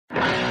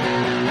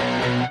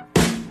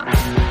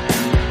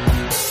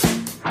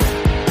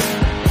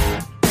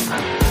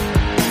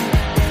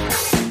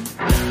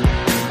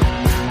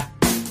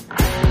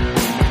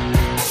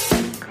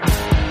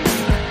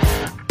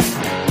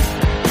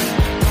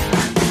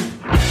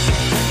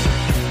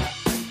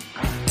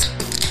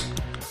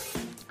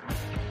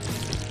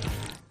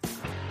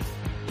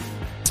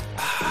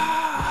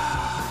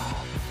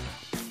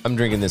I'm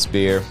drinking this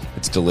beer.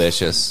 It's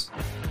delicious.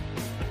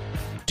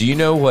 Do you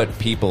know what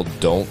people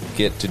don't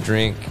get to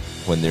drink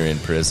when they're in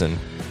prison?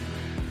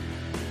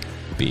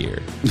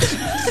 Beer.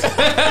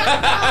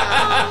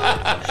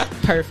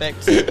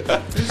 Perfect.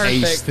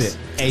 Aced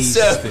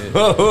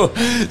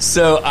it.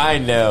 So I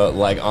know,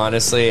 like,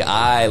 honestly,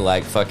 I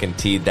like fucking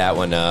teed that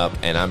one up,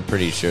 and I'm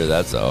pretty sure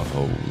that's a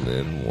hole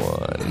in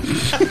one.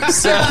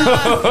 So,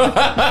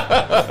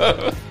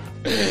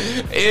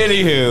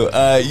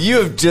 anywho,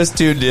 you have just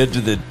tuned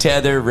into the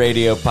Tether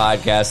Radio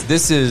Podcast.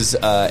 This is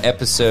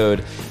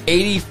episode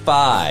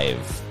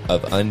 85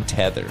 of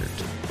Untethered.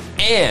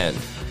 And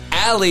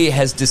Allie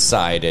has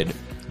decided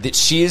that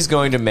she is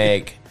going to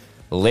make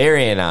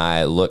Larry and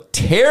I look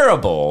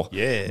terrible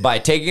by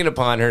taking it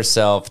upon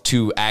herself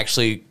to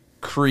actually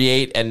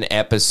create an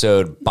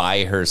episode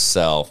by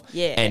herself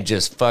and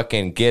just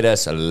fucking get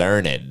us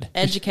learned.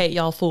 Educate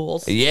y'all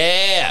fools.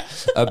 Yeah.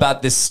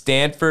 About this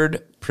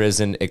Stanford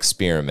prison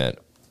experiment.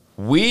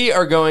 We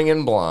are going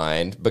in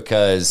blind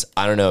because,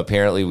 I don't know,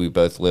 apparently we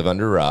both live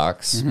under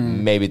rocks.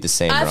 Maybe the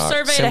same I've rock.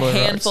 surveyed similar a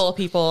handful rocks. of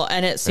people,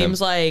 and it seems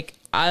like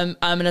I'm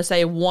going to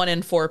say 1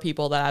 in 4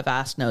 people that I've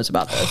asked knows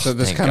about this. So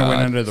this Thank kind of went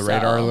God. under the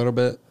radar a little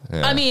bit.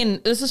 Yeah. I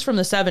mean, this is from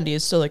the 70s,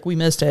 so like we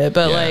missed it.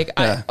 But like,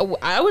 Yeah.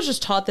 I was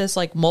just taught this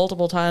like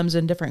multiple times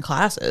in different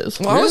classes.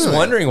 Well, I was Really?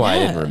 wondering why I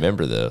Yeah. didn't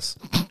remember this.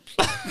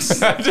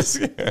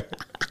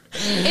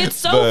 It's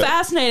so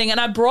fascinating, and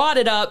I brought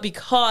it up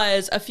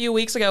because a few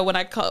weeks ago when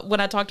I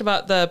talked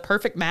about the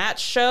Perfect Match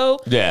show,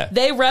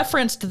 they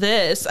referenced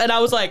this, and I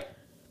was like,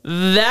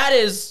 "That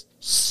is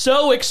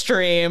so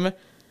extreme."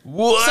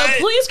 What? So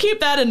please keep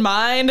that in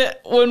mind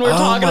when we're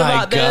talking my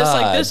about this.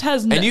 Like God. this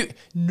has And you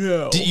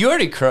no. did you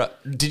already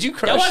did you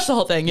crush? I watched the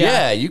whole thing.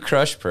 Yeah, you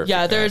crushed Perfect.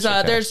 Yeah, there's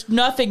Match, okay. there's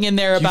nothing in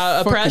there about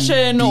fucking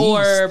oppression beast.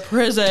 or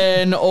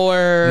prison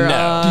or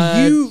No.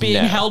 Do you- being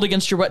No. held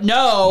against your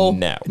no.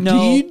 Do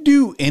you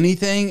do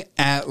anything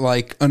at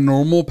like a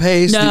normal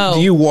pace? No.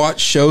 Do you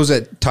watch shows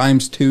at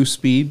 ×2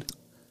 speed?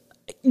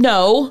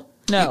 No.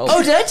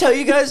 Oh, did I tell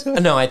you guys?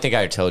 No, I think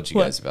I told you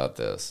What? guys about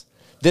this.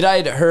 That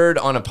I'd heard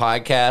on a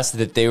podcast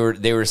that they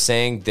were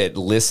saying that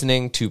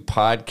listening to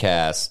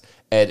podcasts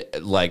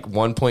at like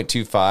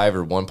 1.25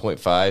 or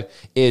 1.5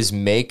 is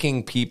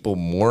making people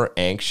more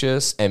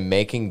anxious and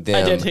making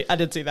them I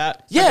did see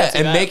that. Yeah,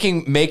 and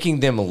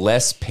making them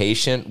less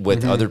patient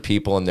with other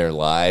people in their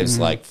lives,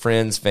 like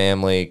friends,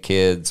 family,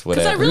 kids, Because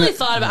whatever. I really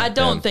thought about it. I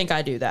don't think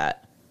I do that.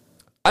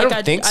 I Like,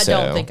 don't think so.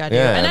 I don't think I do.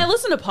 Yeah. And I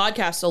listen to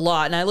podcasts a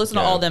lot, and I listen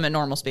to all of them at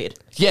normal speed.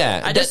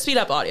 Yeah, I just speed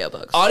up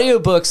audiobooks.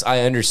 audiobooks I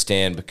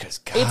understand because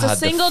God, It's a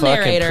single the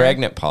fucking narrator.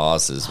 pregnant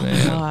pauses,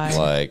 man. God.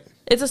 Like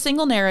It's a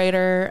single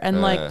narrator,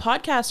 and like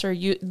podcasts are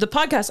the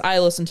podcasts I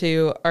listen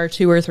to are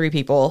 2 or 3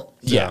 people.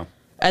 yeah.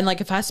 And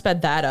like if I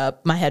sped that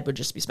up, my head would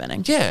just be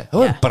spinning. Yeah.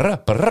 Yeah. Yeah.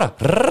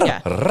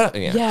 Yeah.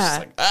 It's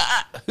like,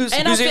 who's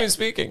And I even fe-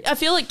 speaking? I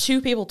feel like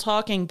 2 people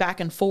talking back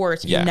and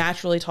forth, Yeah. you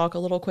naturally talk a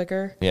little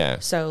quicker. Yeah.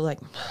 So like,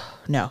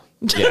 no.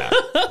 Yeah.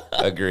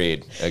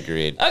 Agreed.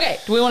 Okay,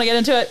 do we want to get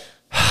into it?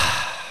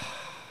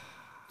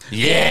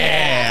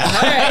 Yeah.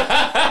 All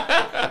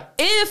right.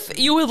 If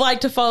you would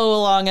like to follow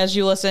along as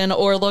you listen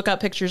or look up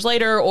pictures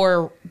later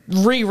or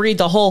reread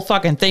the whole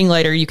fucking thing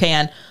later, you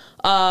can.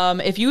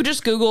 If you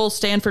just Google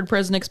Stanford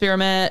Prison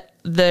Experiment,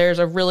 there's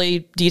a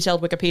really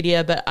detailed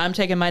Wikipedia, but I'm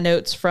taking my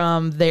notes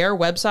from their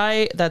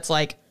website that's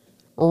like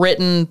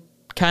written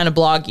kind of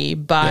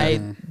bloggy by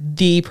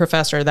the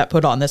professor that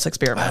put on this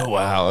experiment. Oh,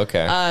 wow.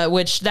 Okay.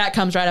 Which that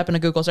comes right up in a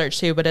Google search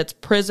too, but it's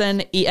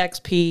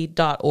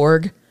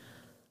prisonexp.org.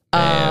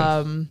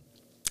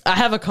 I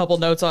have a couple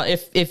notes on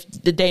if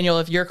Daniel,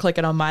 if you're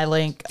clicking on my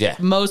link,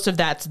 most of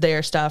that's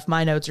their stuff.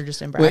 My notes are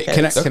just in Wait,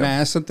 brackets. can I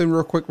ask something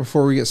real quick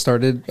before we get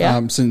started?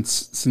 Yeah.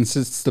 Since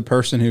it's the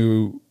person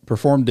who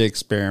performed the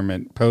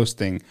experiment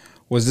posting,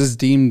 was this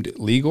deemed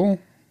legal?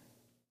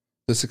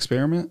 This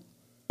experiment?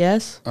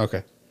 Yes.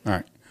 Okay. All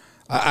right.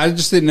 I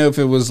just didn't know if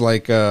it was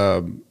like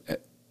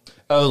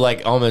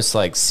like almost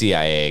like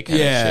CIA kind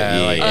of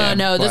shit. like-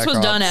 No, this was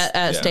Black done Ops.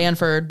 at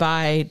Stanford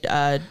by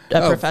a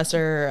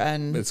professor,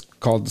 and it's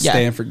called Yeah.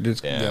 Stanford.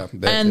 Yeah.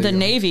 and the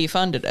Navy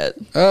funded it.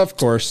 Of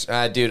course.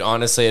 Dude,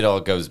 honestly, it all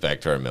goes back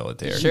to our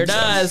military. Sure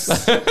does.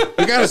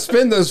 We got to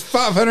spend those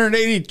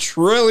 $580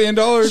 trillion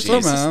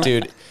Jesus, somehow.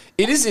 dude.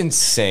 It is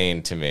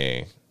insane to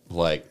me,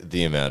 like,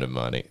 the amount of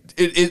money.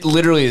 It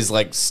literally is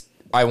like,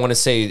 I want to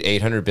say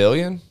 800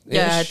 billion.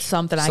 Yeah, it's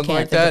something I can't like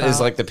think that is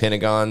about. like the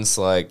Pentagon's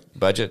like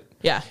budget.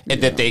 Yeah.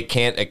 And that they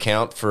can't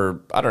account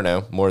for, I don't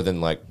know, more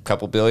than like a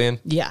couple billion.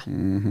 Yeah.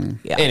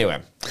 Yeah.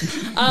 Anyway,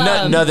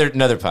 another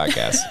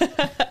podcast.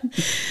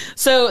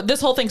 So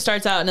this whole thing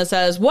starts out and it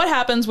says, what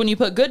happens when you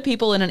put good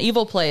people in an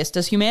evil place?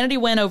 Does humanity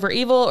win over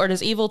evil, or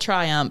does evil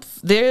triumph?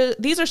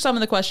 These are some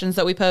of the questions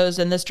that we posed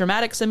in this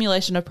dramatic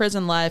simulation of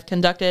prison life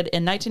conducted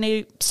in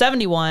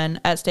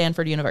 1971 at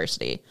Stanford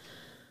University.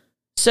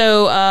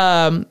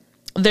 So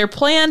Their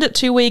planned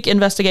 2-week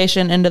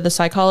investigation into the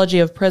psychology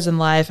of prison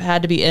life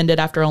had to be ended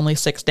after only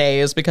 6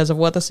 days because of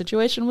what the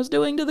situation was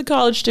doing to the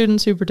college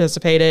students who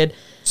participated.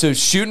 So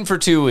shooting for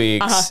 2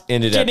 weeks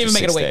ended Didn't after even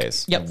make it 6 a week.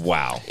 days. Yep.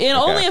 Wow. In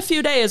only a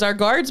few days, our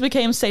guards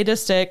became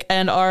sadistic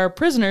and our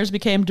prisoners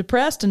became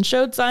depressed and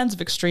showed signs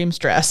of extreme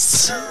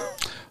stress.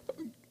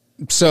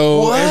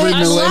 So every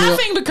I'm millennial,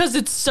 laughing because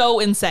it's so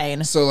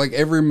insane. so like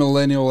every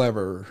millennial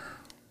ever.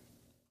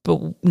 But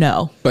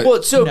no. But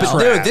Well, so but no,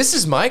 Trash. this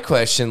is my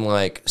question.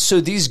 Like, so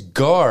these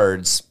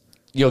guards,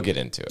 you'll get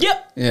into it.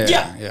 Yep. Yeah,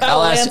 Yep. yeah.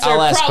 I'll answer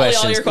probably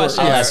questions. all your questions.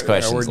 I'll Yeah. ask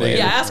questions we're later.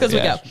 Yeah, ask as we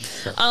Yeah.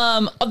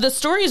 go. The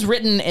story is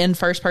written in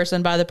first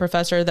person by the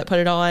professor that put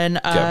it on.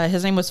 Yep.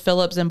 His name was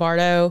Philip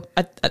Zimbardo.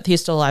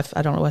 He's still alive.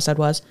 I don't know what I said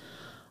was.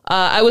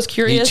 I was He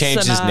curious.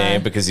 changed his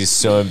name because he's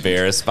so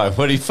embarrassed by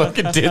what he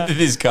fucking did to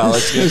these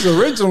college kids. His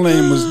original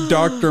name was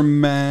Dr.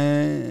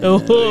 Man.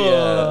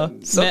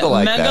 Something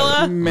like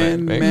that.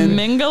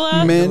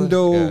 Mingala?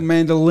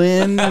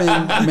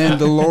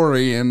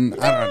 Mandalorian.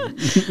 I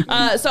don't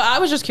know. So I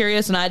was just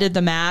curious, and I did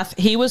the math.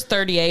 He was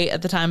 38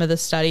 at the time of the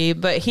study,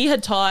 but he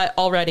had taught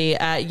already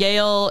at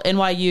Yale,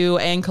 NYU,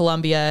 and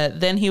Columbia.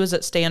 Then he was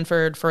at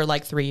Stanford for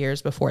like 3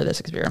 years before this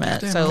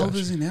experiment. Damn, So how old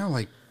is he now?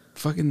 Like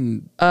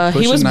fucking.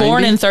 he was pushing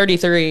born 90? in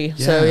 33.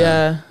 So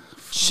yeah.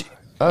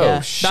 Oh,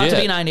 Yeah, shit. about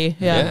to be 90.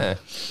 Yeah.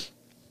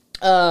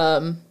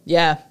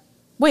 Yeah.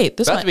 Wait,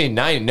 this About might to be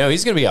 90. No,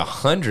 he's going to be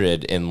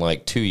 100 in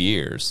like 2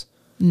 years.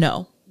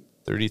 no.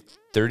 30.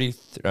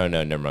 Oh,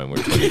 no, never mind.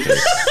 We're 23.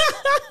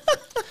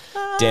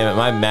 Damn it.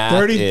 My math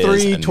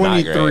 33, is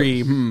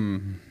 23.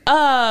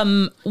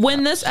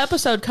 When this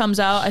episode comes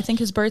out, I think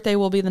his birthday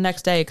will be the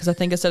next day because I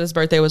think it said his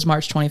birthday was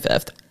March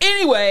 25th.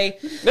 Anyway,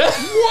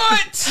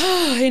 What?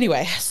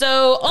 anyway,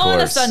 so on a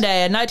course.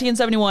 Sunday in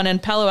 1971 in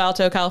Palo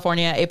Alto,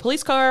 California, a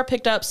police car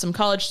picked up some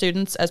college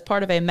students as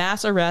part of a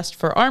mass arrest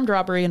for armed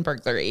robbery and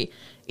burglary.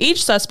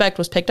 Each suspect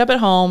was picked up at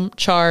home,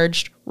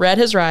 charged, read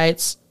his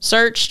rights,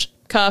 searched,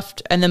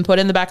 cuffed, and then put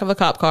in the back of a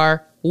cop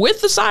car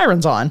with the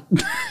sirens on.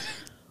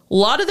 A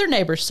lot of their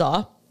neighbors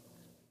saw.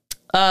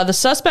 The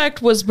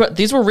suspect was,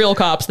 these were real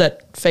cops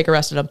that fake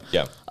arrested him.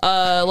 Yeah.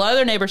 A lot of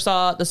their neighbors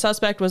saw the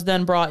suspect was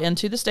then brought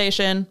into the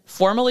station,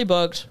 formally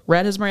booked,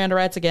 read his Miranda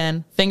rights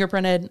again,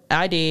 fingerprinted,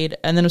 ID'd,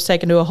 and then was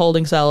taken to a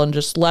holding cell and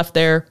just left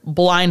there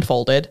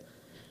blindfolded.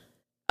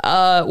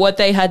 What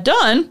they had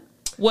done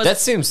was... That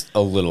seems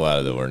a little out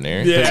of the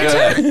ordinary.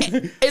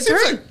 It's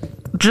her.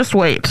 Just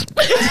wait.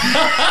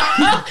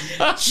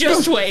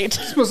 Just wait.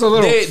 Was a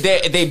little.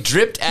 They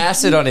dripped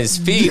acid on his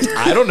feet.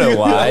 I don't know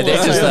why. They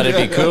just thought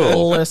it'd be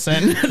cool.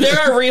 Listen, there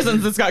are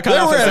reasons this got cut They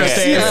off. were his at a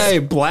face. CIA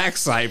black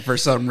site for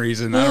some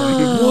reason. I don't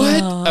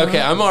know. What?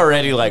 Okay, I'm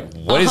already like,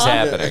 what is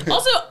happening?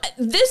 Also,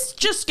 this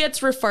just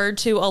gets referred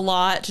to a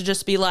lot to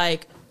just be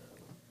like,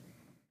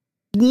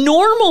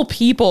 normal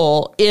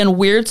people in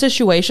weird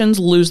situations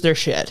lose their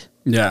shit.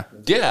 Yeah.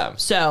 Yeah.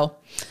 So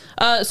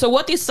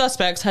what these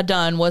suspects had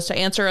done was to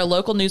answer a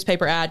local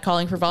newspaper ad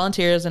calling for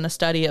volunteers in a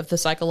study of the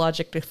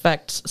psychological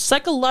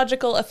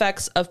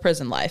effects of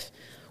prison life.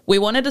 We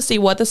wanted to see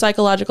what the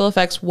psychological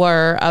effects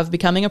were of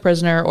becoming a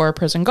prisoner or a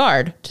prison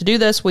guard. To do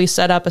this, we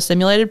set up a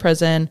simulated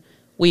prison.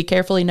 We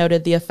carefully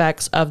noted the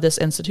effects of this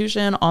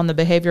institution on the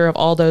behavior of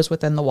all those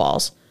within the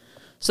walls.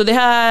 So they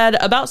had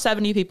about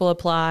 70 people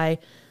apply.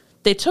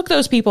 They took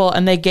those people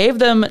and they gave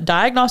them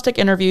diagnostic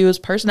interviews,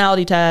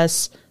 personality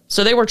tests.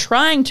 So they were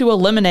trying to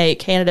eliminate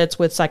candidates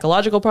with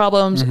psychological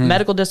problems,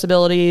 medical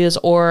disabilities,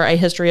 or a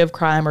history of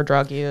crime or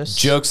drug use.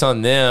 Joke's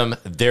on them.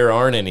 There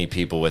aren't any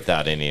people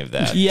without any of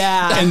that.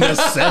 Yeah. In the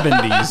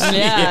 70s.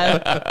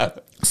 Yeah.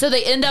 So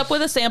they end up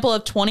with a sample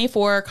of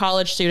 24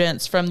 college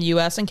students from the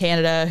U.S. and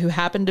Canada who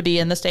happened to be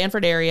in the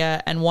Stanford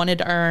area and wanted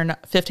to earn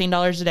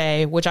 $15 a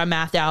day, which I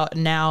mathed out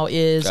now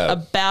is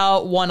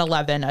about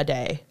 $111 a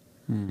day.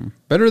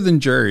 Better than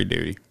jury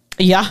duty.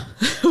 Yeah,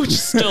 which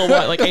is still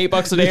what, like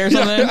 $8 a day or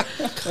something.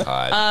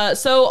 God.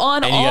 So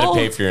on And you all, got to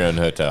pay for your own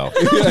hotel.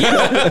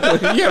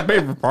 Yeah, pay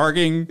for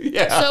parking.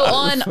 so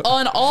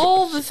on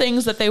all the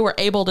things that they were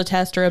able to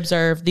test or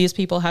observe, these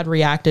people had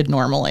reacted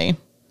normally.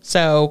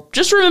 So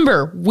just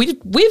remember,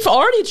 we've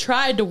already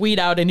tried to weed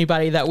out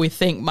anybody that we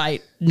think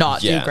might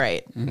not do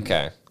great.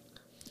 Okay.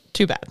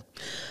 Too bad.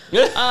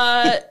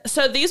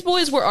 So these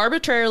boys were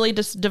arbitrarily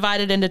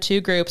divided into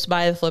two groups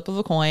by the flip of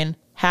a coin.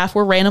 Half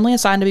were randomly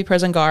assigned to be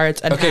prison guards,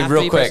 and Okay, half to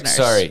real be quick. prisoners.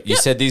 Sorry. You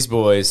said these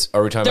boys.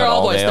 Are we talking They're about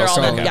all boys. males?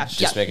 They're all Okay. yeah,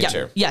 Just making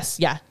sure. Yes,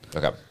 yeah.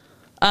 Okay.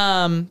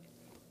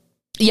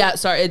 Yeah,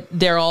 sorry.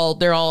 They're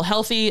all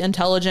healthy,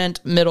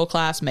 intelligent, middle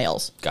class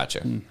males.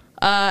 Gotcha.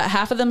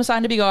 Half of them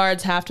assigned to be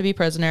guards, half to be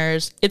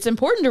prisoners. It's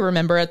important to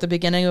remember at the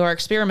beginning of our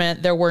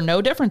experiment, there were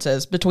no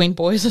differences between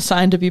boys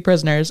assigned to be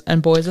prisoners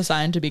and boys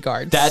assigned to be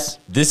guards.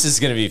 This is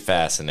going to be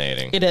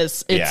fascinating. It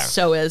is. It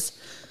so is.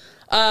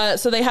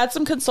 So they had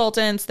some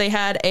consultants. They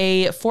had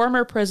a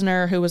former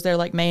prisoner who was their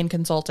like main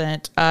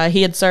consultant.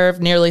 He had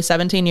served nearly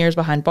 17 years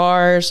behind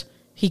bars.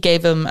 He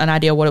gave them an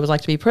idea of what it was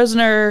like to be a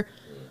prisoner.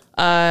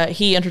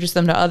 He introduced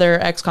them to other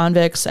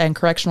ex-convicts and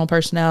correctional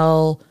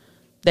personnel.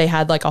 They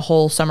had like a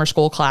whole summer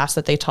school class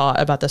that they taught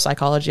about the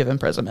psychology of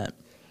imprisonment.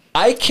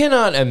 I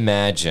cannot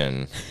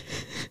imagine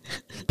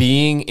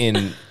being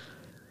in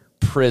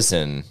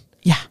prison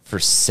for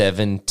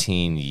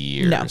 17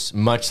 years,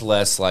 much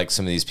less like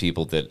some of these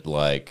people that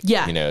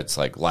it's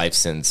like life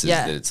sentences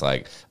that it's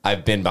like,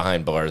 I've been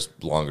behind bars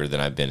longer than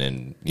I've been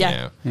in, you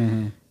know.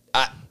 Mm-hmm.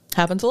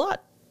 Happens a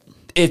lot.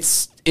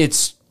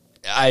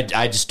 I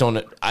just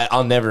don't,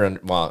 I'll never,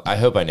 I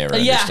hope I never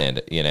understand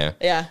it, you know?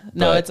 Yeah.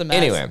 No, it's a mess.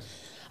 Anyway.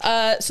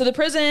 So the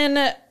prison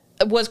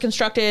was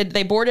constructed,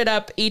 they boarded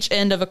up each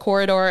end of a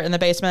corridor in the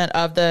basement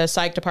of the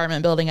psych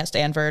department building at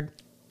Stanford.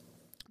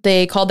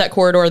 They called that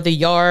corridor the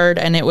yard,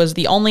 and it was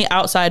the only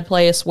outside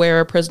place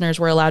where prisoners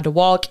were allowed to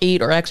walk,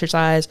 eat, or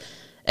exercise,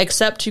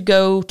 except to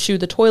go to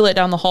the toilet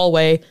down the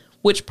hallway,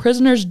 which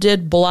prisoners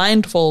did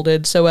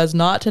blindfolded so as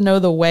not to know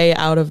the way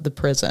out of the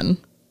prison.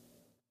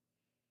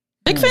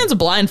 Big fans of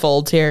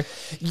blindfolds here.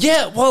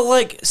 Yeah, well,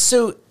 like,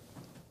 so...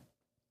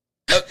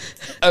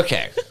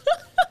 okay.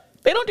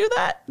 They don't do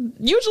that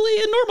usually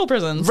in normal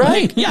prisons.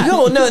 Right. Like, yeah.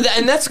 No,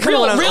 and that's kind of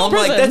what I'm like,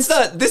 prisons. that's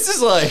not, this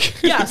is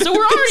like... Yeah, so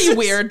we're already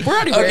weird.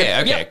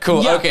 Okay,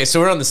 cool. Yep. Okay, so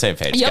we're on the same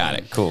page. Yep. Got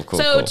it. Cool.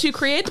 So to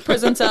create the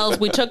prison cells,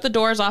 we took the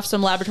doors off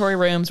some laboratory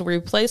rooms. We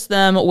replaced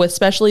them with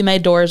specially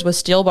made doors with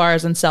steel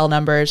bars and cell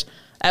numbers.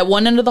 At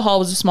one end of the hall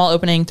was a small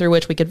opening through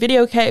which we could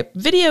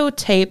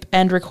videotape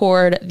and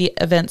record the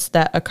events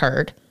that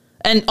occurred.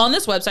 And on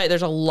this website,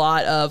 there's a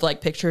lot of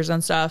like pictures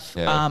and stuff.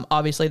 Yeah.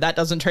 Obviously, that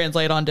doesn't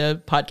translate onto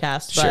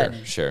podcasts,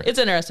 but sure. It's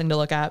interesting to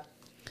look at.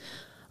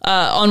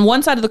 On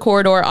one side of the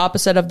corridor,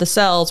 opposite of the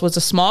cells, was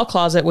a small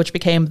closet which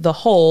became the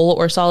hole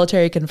or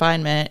solitary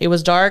confinement. It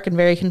was dark and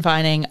very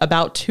confining,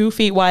 about 2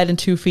 feet wide and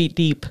 2 feet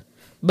deep,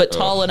 but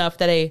tall enough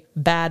that a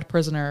bad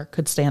prisoner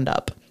could stand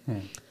up.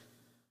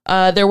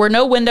 There were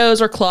no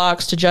windows or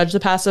clocks to judge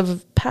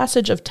the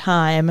passage of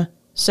time.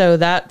 So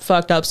that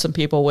fucked up some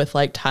people with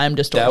like time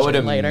distortion. That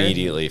would later.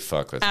 Immediately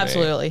fuck with me.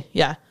 Absolutely,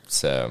 yeah.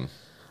 So,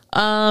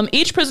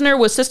 each prisoner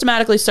was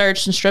systematically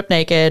searched and stripped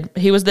naked.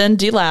 He was then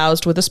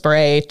deloused with a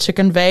spray to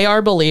convey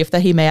our belief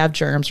that he may have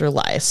germs or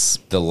lice.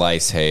 The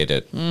lice hate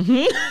it.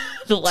 Mm-hmm.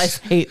 The lice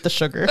hate the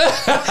sugar.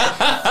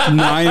 9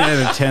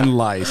 out of 10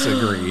 lice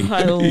agree.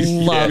 I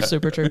love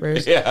Super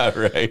Troopers. Yeah,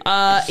 right.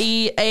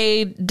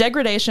 A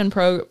degradation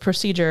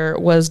procedure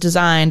was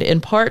designed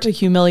in part to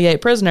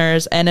humiliate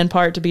prisoners and in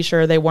part to be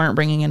sure they weren't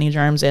bringing any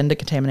germs in to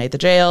contaminate the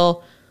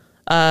jail,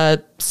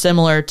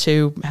 similar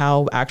to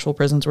how actual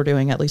prisons were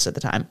doing, at least at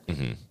the time.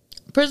 Mm-hmm.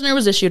 Prisoner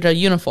was issued a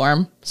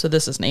uniform, so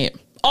this is neat.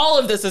 All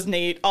of this is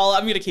neat.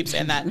 I'm going to keep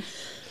saying that.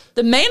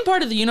 The main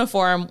part of the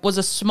uniform was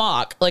a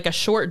smock, like a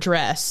short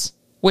dress,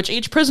 which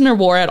each prisoner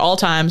wore at all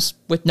times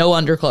with no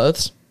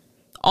underclothes.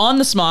 On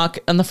the smock,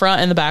 in the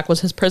front and the back,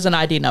 was his prison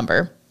ID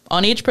number.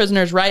 On each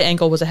prisoner's right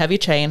ankle was a heavy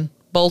chain,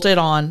 bolted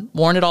on,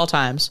 worn at all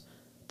times.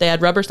 They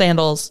had rubber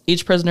sandals.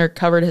 Each prisoner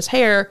covered his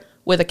hair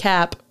with a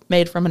cap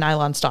made from a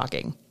nylon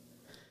stocking.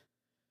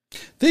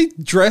 They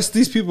dressed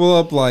these people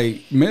up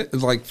like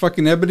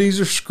fucking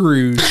Ebenezer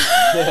Scrooge.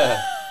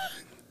 Yeah.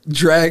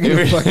 Dragging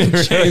a fucking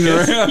chain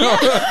around.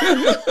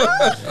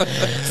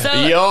 So,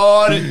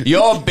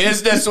 your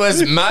business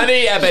was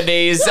money,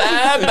 Ebenezer,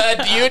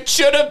 but you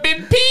should have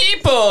been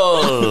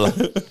people.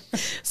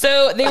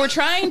 So they were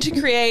trying to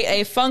create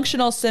a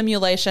functional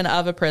simulation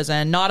of a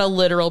prison, not a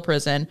literal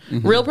prison.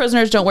 Mm-hmm. Real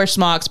prisoners don't wear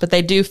smocks, but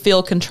they do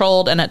feel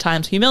controlled and at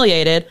times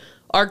humiliated.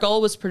 Our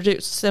goal was to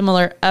produce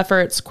similar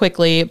efforts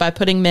quickly by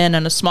putting men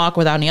in a smock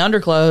without any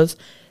underclothes.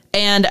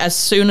 And as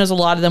soon as a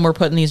lot of them were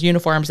put in these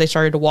uniforms, they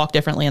started to walk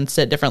differently and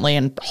sit differently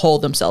and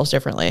hold themselves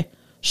differently.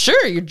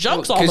 Sure, your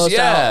junk's almost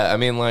out. Yeah, I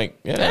mean,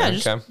 like,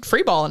 just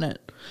free balling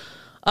it.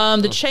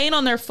 The chain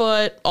on their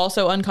foot,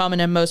 also uncommon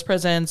in most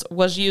prisons,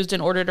 was used in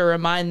order to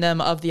remind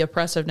them of the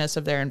oppressiveness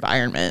of their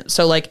environment.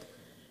 So, like,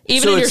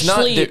 even in your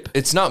sleep,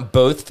 it's not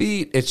both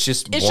feet. It's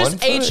just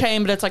a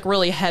chain, but it's like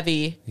really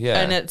heavy.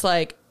 Yeah, and it's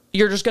like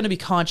you're just going to be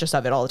conscious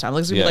of it all the time.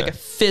 Like, it's going to be like a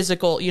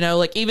physical,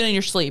 like even in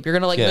your sleep, you're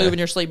going to like move in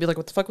your sleep, be like,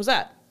 what the fuck was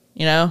that?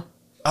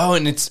 Oh,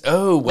 and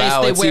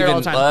wow. They wear it all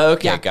the time.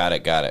 Okay, yeah. Got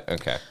it.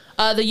 Okay.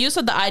 The use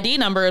of the ID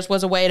numbers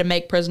was a way to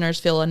make prisoners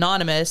feel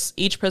anonymous.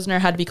 Each prisoner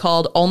had to be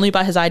called only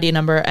by his ID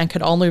number and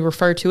could only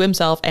refer to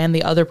himself and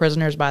the other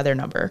prisoners by their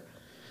number.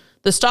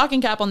 The stocking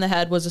cap on the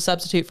head was a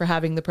substitute for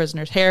having the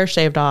prisoner's hair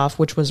shaved off,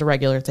 which was a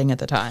regular thing at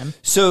the time.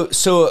 So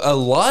a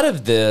lot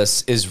of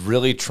this is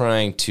really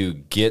trying to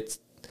get...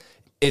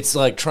 It's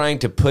like trying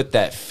to put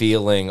that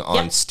feeling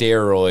on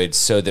steroids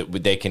so that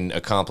they can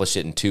accomplish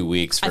it in 2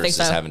 weeks versus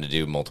having to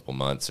do multiple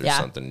months or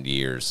something,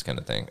 years kind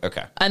of thing.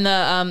 Okay. And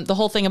the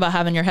whole thing about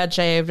having your head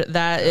shaved,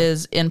 that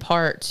is in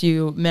part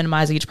to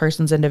minimize each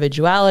person's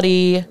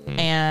individuality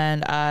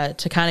and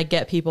to kind of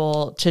get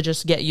people to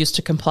just get used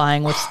to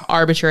complying with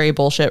arbitrary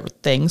bullshit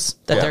things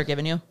that they're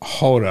giving you.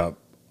 Hold up.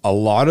 A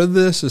lot of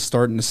this is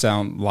starting to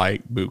sound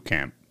like boot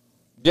camp.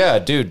 Yeah,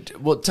 dude.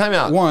 Well, time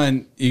out.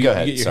 One, you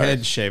get your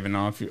head shaven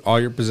off. All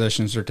your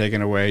possessions are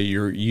taken away.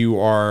 You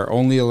are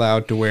only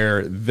allowed to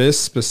wear this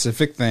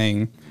specific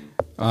thing.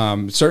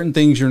 Certain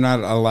things you're not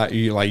allowed.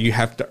 You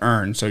have to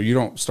earn. So you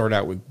don't start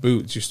out with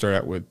boots. You start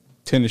out with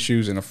tennis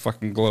shoes and a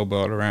fucking glow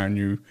belt around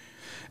you.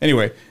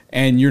 Anyway,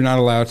 and you're not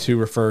allowed to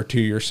refer to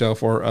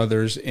yourself or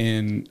others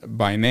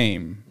by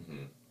name.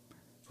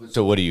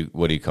 So what do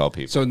you call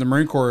people? So in the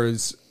Marine Corps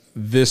is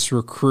this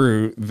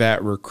recruit,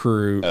 that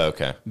recruit,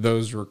 Okay.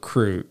 those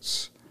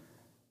recruits.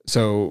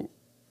 So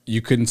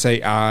you couldn't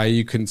say I,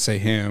 you couldn't say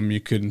him,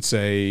 you couldn't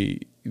say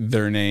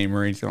their name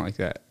or anything like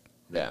that.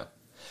 Yeah.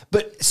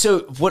 But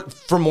so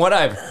from what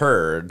I've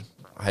heard,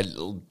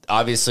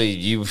 obviously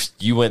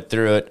you went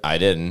through it, I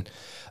didn't.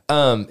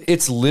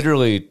 It's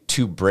literally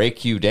to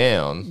break you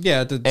down.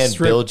 Yeah, to and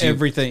strip build you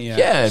everything. Yeah,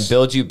 yeah, and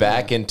build you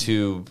back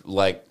into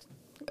like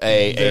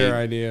their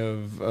idea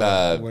of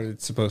what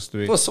it's supposed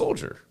to be. a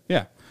soldier.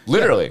 Yeah,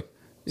 Literally.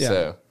 Yeah.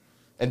 So,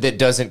 and that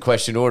doesn't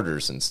question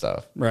orders and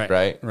stuff.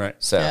 Right. Right.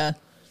 So,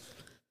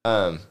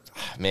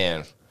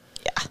 man,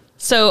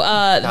 So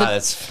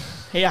that's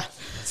yeah.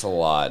 a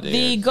lot, dude.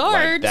 The Like,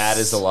 guards- that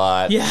is a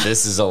lot. Yeah.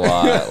 This is a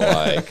lot.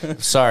 Like,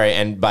 sorry.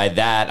 And by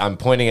that, I'm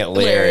pointing at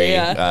Larry.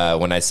 Larry,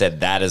 When I said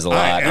that is a lot.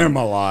 I am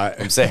a lot.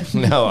 I'm saying,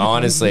 no,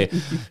 honestly,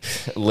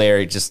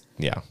 Larry just,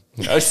 yeah.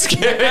 I was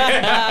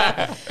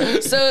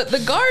kidding. So the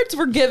guards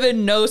were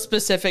given no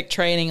specific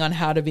training on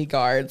how to be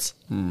guards.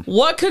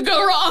 What could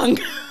go wrong?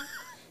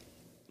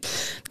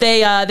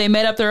 They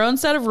made up their own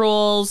set of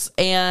rules,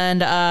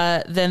 and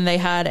then they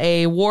had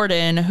a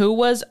warden who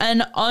was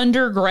an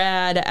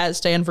undergrad at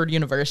Stanford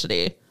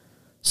University.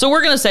 So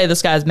we're going to say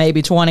this guy's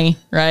maybe 20,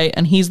 right?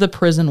 And he's the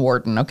prison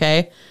warden,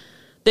 okay?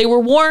 They were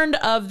warned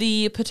of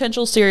the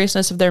potential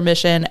seriousness of their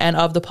mission and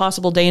of the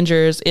possible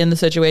dangers in the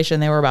situation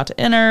they were about to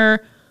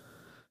enter.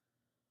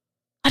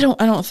 I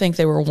don't think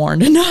they were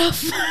warned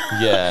enough.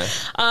 Yeah.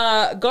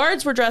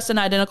 Guards were dressed in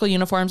identical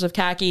uniforms of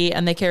khaki,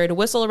 and they carried a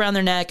whistle around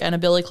their neck and a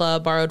billy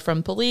club borrowed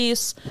from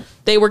police.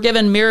 They were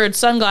given mirrored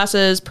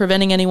sunglasses,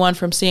 preventing anyone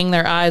from seeing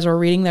their eyes or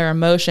reading their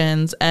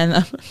emotions. And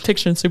I'm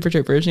picturing Super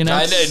Troopers, you know?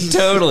 I did,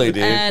 totally,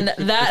 dude. And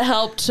that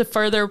helped to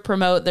further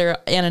promote their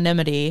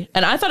anonymity.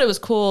 And I thought it was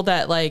cool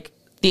that, like,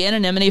 the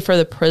anonymity for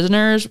the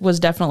prisoners was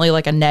definitely,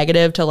 like, a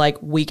negative to,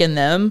 like, weaken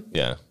them.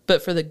 Yeah.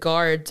 But for the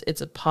guards,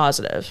 it's a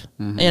positive,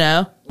 you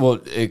know?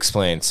 Well,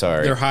 explain.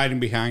 Sorry. They're hiding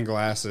behind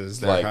glasses.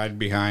 They're Like- hiding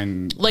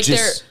behind. Like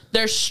Just-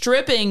 they're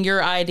stripping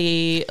your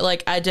identity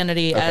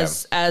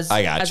as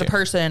I got as you. a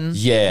person.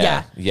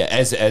 Yeah.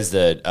 As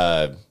the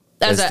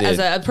As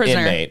a prisoner.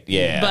 inmate.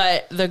 Yeah.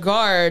 But the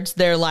guards,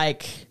 they're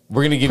like,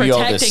 we're gonna give you all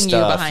this protecting you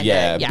stuff. behind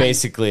Yeah, it. Yeah.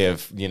 basically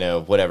of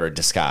whatever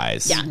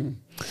disguise. yeah.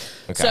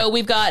 Okay. So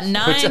we've got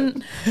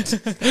 9.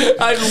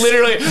 I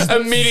literally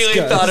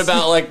immediately thought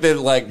about like the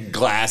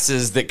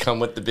glasses that come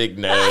with the big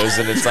nose,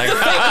 and it's like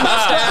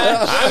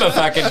I'm a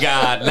fucking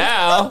god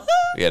now.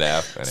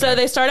 Anyway. So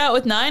they start out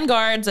with 9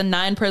 guards and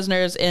 9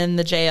 prisoners in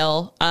the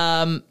jail.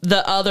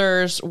 The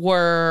others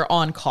were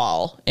on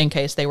call in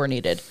case they were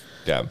needed.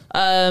 Yeah.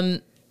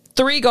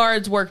 3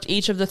 guards worked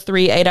each of the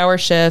 3 8-hour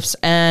shifts,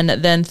 and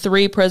then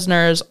 3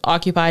 prisoners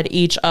occupied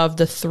each of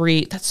the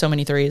 3. That's so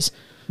many threes.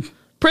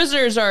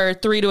 Prisoners are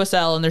 3 to a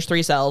cell, and there's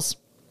 3 cells.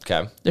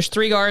 Okay. There's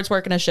 3 guards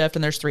working a shift,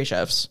 and there's 3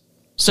 shifts.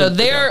 So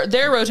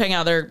they're rotating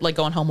out. They're like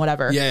going home,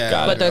 whatever. Yeah,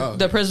 Got But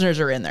the prisoners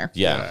are in there.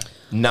 Yeah.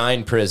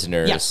 9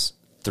 prisoners. Yeah.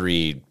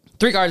 3.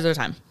 3 guards at a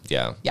time.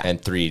 Yeah. Yeah.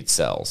 And 3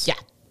 cells. Yeah.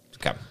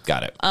 Okay.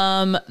 Got it.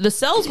 The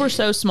cells were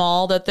so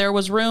small that there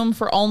was room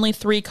for only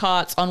 3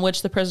 cots on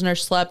which the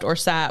prisoners slept or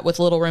sat, with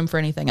little room for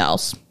anything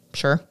else.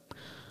 Sure.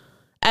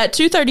 At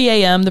 2:30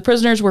 a.m., the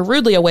prisoners were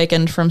rudely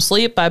awakened from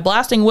sleep by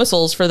blasting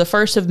whistles for the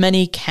first of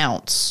many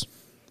counts.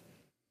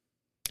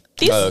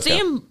 These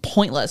seem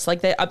pointless,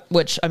 like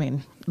which I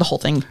mean, the whole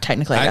thing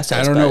technically, I guess.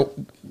 I don't know.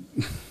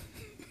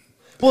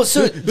 Well,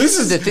 so this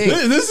is the thing.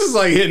 This is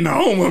like hitting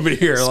home over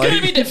here. It's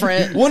gonna be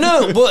different. Well,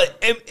 no,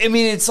 but I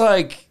mean, it's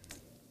like,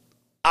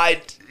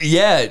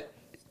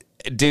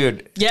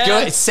 dude. Yeah. Go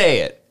ahead,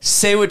 say it.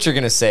 Say what you're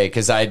gonna say,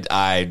 because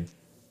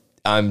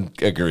I'm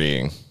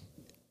agreeing.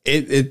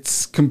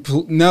 It's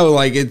complete. No,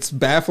 like it's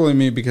baffling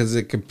me because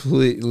it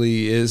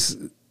completely is.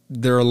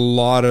 There are a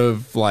lot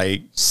of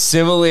like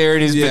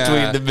Similarities Yeah.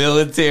 between the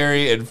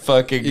military and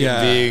fucking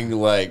Yeah. being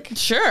like,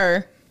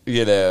 Sure.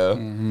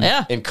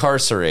 Yeah.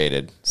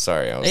 incarcerated.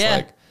 Sorry, I was Yeah.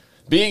 like,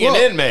 being Well-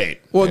 an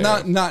inmate. well,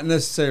 Yeah. not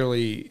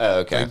necessarily. Oh,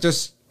 okay. like,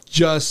 just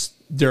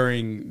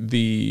during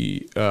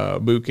the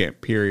boot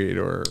camp period,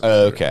 or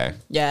Okay.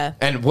 Yeah.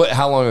 And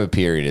how long of a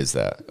period is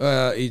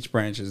that? each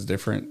branch is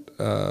different.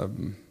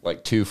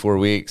 Like 2-4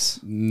 weeks?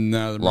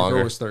 No, the Marine Longer?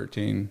 Corps was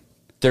 13.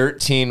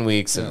 13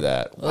 weeks of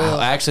that. Wow.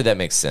 Actually, that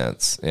makes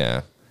sense.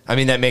 Yeah. I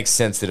mean, that makes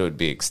sense that it would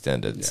be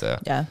extended. So,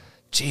 Yeah.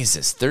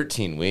 Jesus,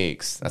 13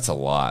 weeks. That's a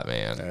lot,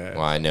 man.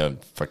 Well, I know I'm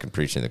fucking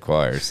preaching the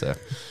choir, so.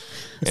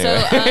 So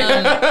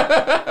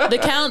the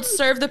counts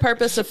served the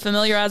purpose of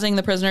familiarizing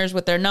the prisoners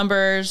with their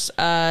numbers.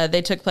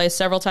 They took place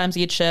several times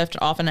each shift,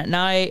 often at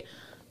night.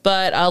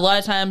 But a lot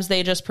of times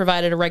they just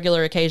provided a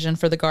regular occasion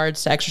for the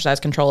guards to exercise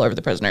control over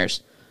the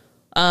prisoners.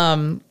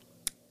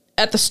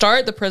 At the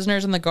start, the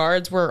prisoners and the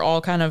guards were all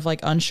kind of like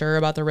unsure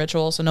about the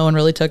ritual, so no one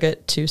really took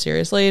it too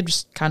seriously,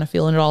 just kind of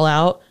feeling it all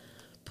out.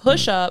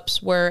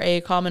 Push-ups were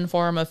a common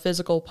form of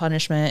physical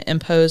punishment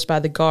imposed by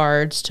the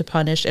guards to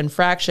punish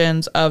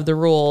infractions of the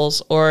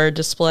rules or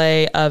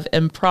display of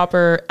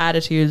improper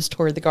attitudes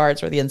toward the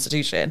guards or the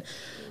institution.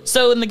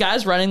 So when the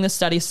guys running this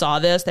study saw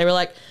this, they were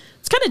like,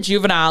 it's kind of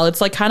juvenile.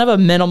 It's like kind of a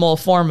minimal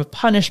form of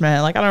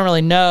punishment. Like, I don't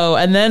really know.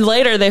 And then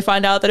later they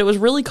find out that it was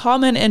really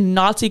common in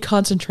Nazi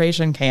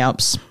concentration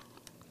camps.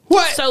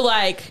 What? So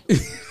like...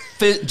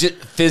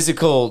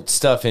 Physical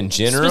stuff in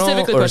general,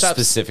 Specifically or push-ups.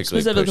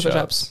 specifically Specifically push-ups?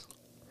 push-ups.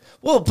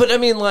 Well, but I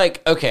mean,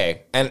 like,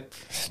 okay, and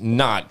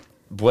not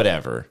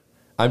whatever.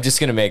 I'm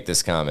just going to make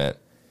this comment.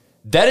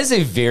 That is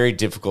a very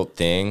difficult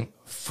thing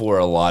for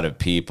a lot of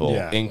people,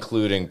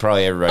 including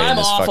probably everybody in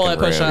this fucking room. I'm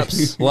awful at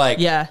push-ups.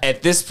 Like,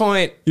 at this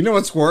point... You know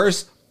what's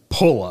worse?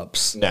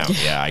 Pull-ups. No,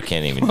 I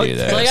can't even do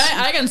that. Like,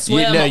 I can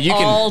swim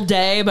all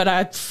day, but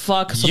I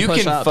fuck some push-ups.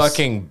 You can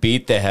fucking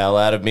beat the hell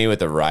out of me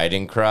with a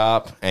riding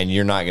crop, and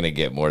you're not going to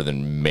get more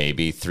than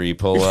maybe 3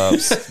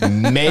 pull-ups.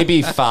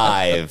 Maybe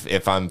 5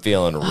 if I'm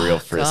feeling real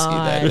frisky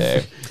that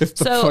day. If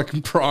the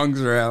fucking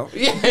prongs are out.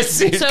 Yes.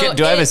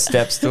 Do I have a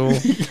step stool?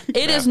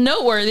 It is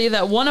noteworthy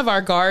that one of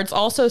our guards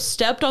also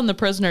stepped on the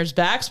prisoners'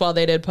 backs while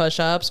they did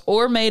push-ups,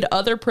 or made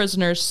other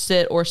prisoners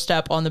sit or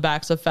step on the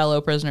backs of fellow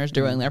prisoners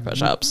doing their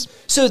push-ups.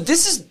 So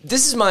this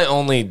is my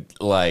only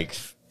like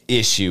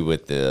issue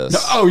with this.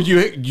 Oh,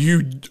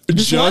 you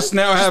just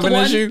now have an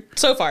issue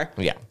so far?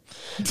 Yeah.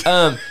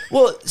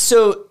 Well,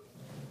 so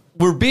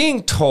we're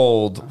being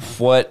told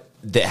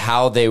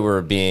how they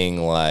were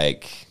being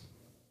like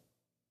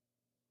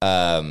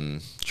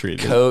treated,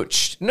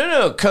 coached.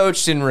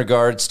 Coached in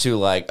regards to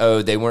like,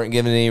 oh, they weren't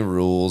given any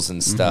rules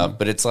and stuff.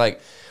 But it's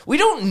like, we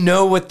don't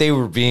know what they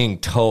were being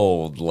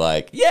told.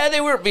 Like,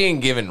 they weren't being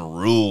given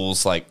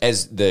rules, like,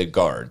 as the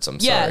guards. I'm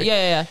sorry.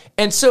 Yeah.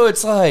 And so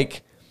it's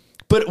like,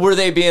 but were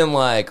they being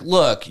like,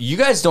 look, you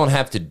guys don't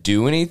have to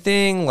do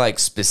anything, like,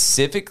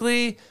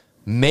 specifically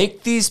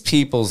make these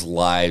people's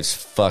lives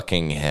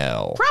fucking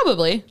hell.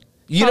 Probably.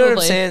 You know what I'm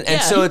saying?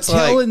 And so it's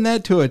like telling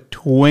that to a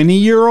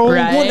 20-year-old.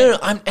 Right. Well,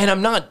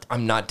 no,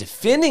 I'm not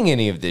defending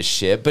any of this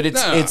shit, but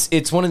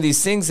it's one of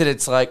these things that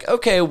it's like,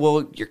 okay,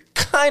 well, you're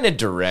kind of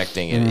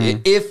directing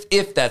it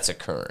if that's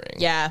occurring.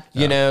 Yeah.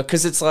 You know,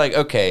 because it's like,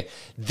 okay,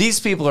 these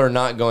people are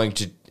not going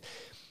to.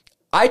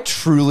 I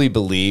truly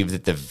believe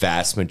that the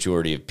vast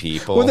majority of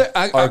people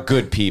are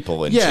good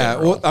people in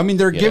general. Well, I mean,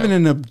 they're given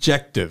an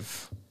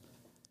objective.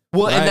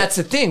 Well, and that's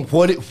the thing.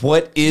 What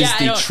is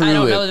the true I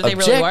don't know that they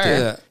objective?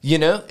 really were. You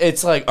know,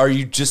 it's like, are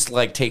you just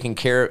like taking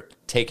care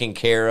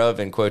of,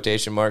 in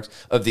quotation marks,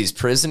 of these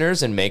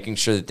prisoners and making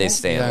sure that they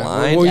stay in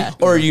line,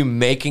 or are you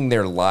making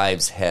their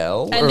lives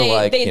hell? And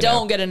or they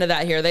don't get into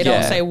that here. They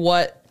don't say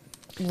what.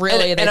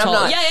 Really, they told.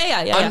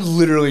 I'm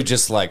literally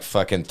just like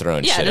fucking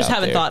throwing shit just out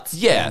having there. thoughts.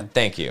 Yeah,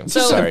 thank you.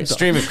 So, sorry,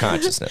 stream of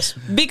consciousness.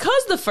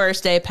 Because the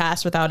first day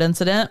passed without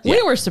incident,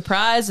 we were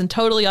surprised and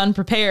totally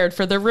unprepared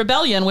for the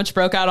rebellion which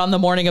broke out on the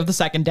morning of the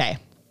second day.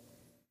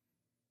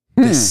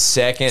 The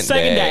second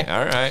day.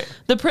 All right.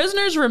 The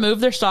prisoners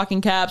removed their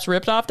stocking caps,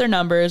 ripped off their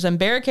numbers, and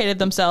barricaded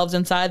themselves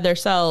inside their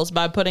cells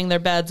by putting their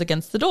beds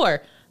against the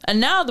door.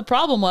 And now the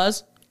problem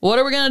was, what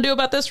are we going to do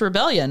about this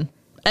rebellion?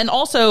 And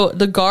also,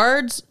 the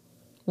guards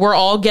were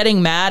all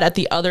getting mad at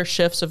the other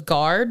shifts of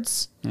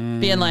guards,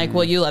 being like,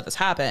 well, you let this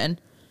happen.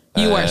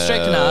 You weren't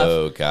strict enough.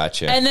 Oh,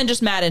 gotcha. And then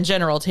just mad in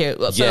general, too.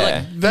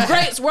 So,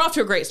 great. We're off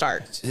to a great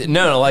start.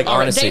 No, like,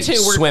 honestly, day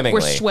 2,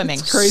 we're swimming.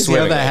 It's crazy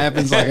how that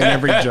happens, like, in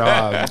every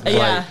job.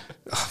 Yeah.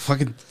 Like,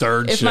 fucking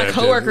third shift. If my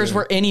coworkers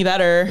were any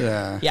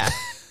better. Yeah.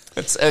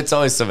 It's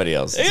always somebody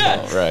else. Yeah.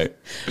 Well, right.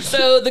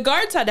 So the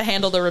guards had to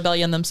handle the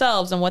rebellion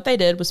themselves, and what they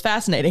did was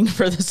fascinating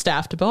for the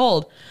staff to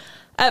behold.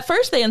 At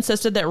first, they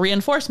insisted that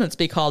reinforcements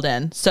be called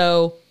in.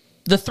 So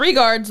the 3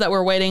 guards that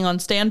were waiting on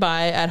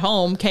standby at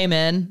home came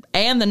in,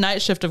 and the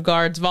night shift of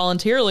guards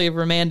voluntarily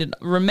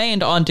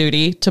remained on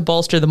duty to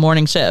bolster the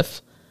morning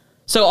shift.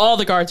 So all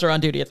the guards are on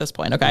duty at this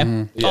point,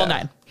 okay? All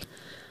 9.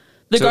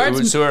 So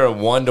we're a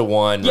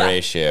 1-to-1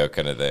 ratio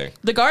kind of thing.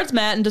 The guards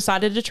met and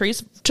decided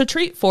to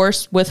treat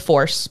force with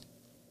force.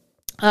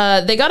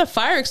 They got a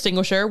fire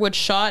extinguisher, which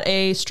shot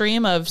a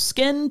stream of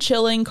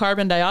skin-chilling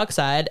carbon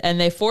dioxide, and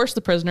they forced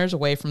the prisoners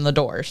away from the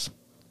doors.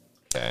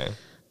 Okay.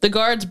 The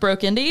guards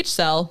broke into each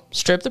cell,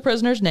 stripped the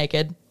prisoners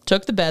naked,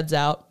 took the beds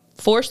out,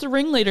 forced the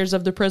ringleaders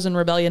of the prison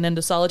rebellion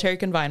into solitary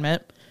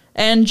confinement,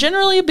 and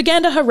generally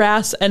began to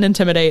harass and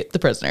intimidate the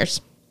prisoners.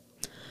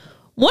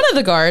 One of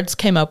the guards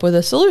came up with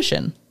a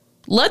solution.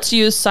 Let's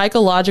use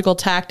psychological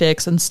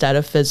tactics instead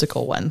of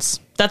physical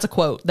ones. That's a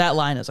quote. That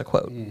line is a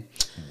quote.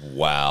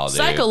 Wow, dude.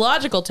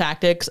 Psychological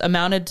tactics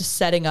amounted to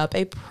setting up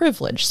a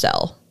privilege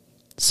cell.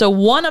 So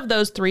one of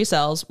those 3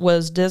 cells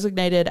was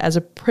designated as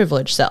a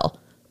privilege cell.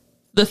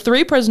 The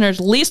 3 prisoners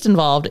least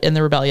involved in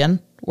the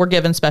rebellion were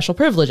given special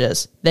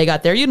privileges. They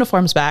got their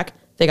uniforms back,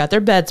 they got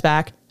their beds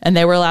back, and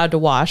they were allowed to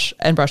wash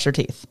and brush their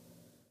teeth.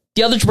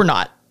 The others were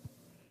not.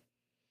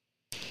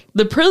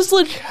 The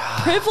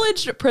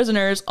privileged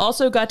prisoners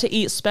also got to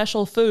eat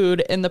special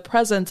food in the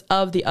presence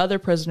of the other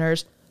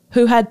prisoners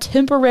who had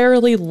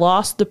temporarily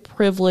lost the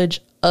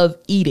privilege of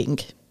eating.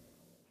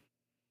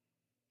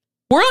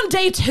 We're on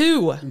day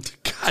 2.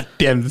 God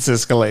damn, this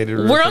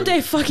escalated. We're on day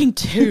fucking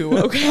 2,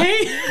 okay?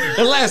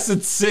 It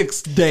lasted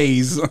 6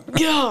 days.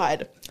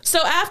 God. So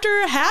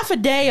after half a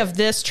day of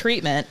this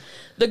treatment,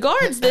 the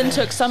guards then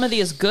took some of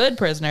these good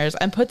prisoners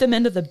and put them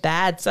into the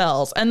bad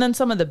cells, and then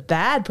some of the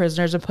bad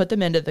prisoners and put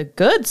them into the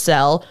good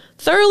cell,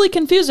 thoroughly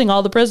confusing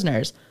all the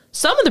prisoners.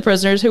 Some of the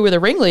prisoners who were the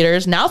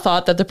ringleaders now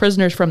thought that the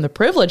prisoners from the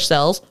privileged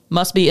cells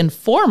must be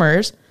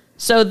informers,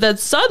 so that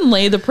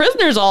suddenly the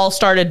prisoners all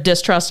started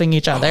distrusting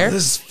each other.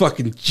 This is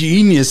fucking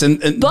genius.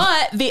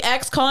 But the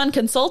ex-con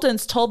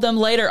consultants told them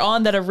later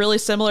on that a really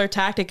similar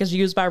tactic is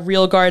used by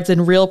real guards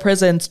in real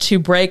prisons to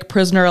break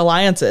prisoner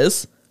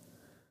alliances.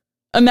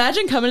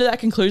 Imagine coming to that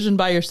conclusion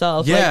by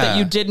yourself. Yeah. Like, that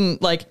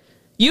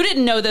you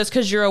didn't know this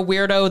because you're a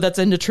weirdo that's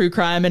into true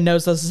crime and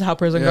knows this is how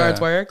prison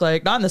guards work.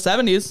 Like, not in the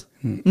 70s.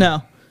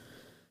 No.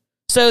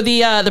 So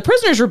the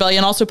Prisoners'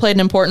 Rebellion also played an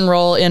important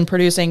role in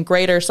producing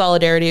greater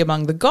solidarity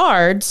among the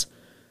guards.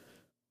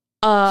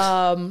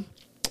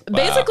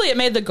 Basically, it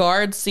made the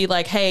guards see,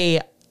 like,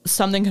 hey,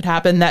 something could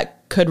happen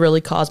that could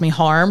really cause me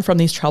harm from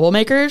these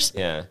troublemakers.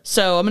 Yeah.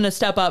 So I'm going to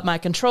step up my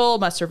control,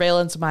 my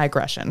surveillance, my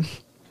aggression.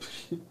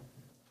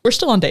 We're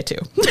still on day 2.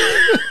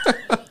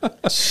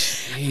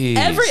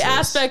 Every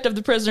aspect of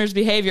the prisoner's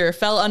behavior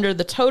fell under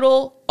the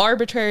total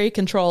arbitrary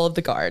control of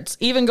the guards.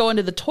 Even going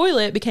to the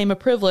toilet became a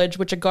privilege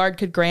which a guard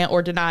could grant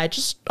or deny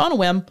just on a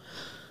whim.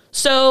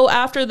 So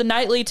after the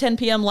nightly 10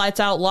 p.m. lights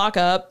out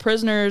lockup,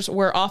 prisoners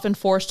were often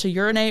forced to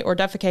urinate or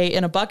defecate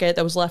in a bucket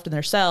that was left in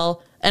their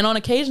cell. And on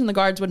occasion, the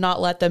guards would not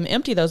let them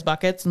empty those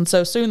buckets. And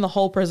so soon the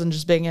whole prison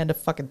just began to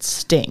fucking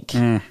stink.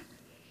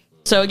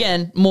 So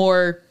again,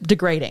 more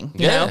degrading,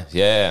 you know?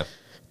 Yeah.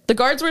 The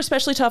guards were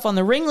especially tough on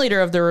the ringleader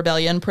of the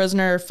rebellion,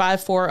 prisoner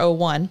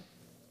 5401.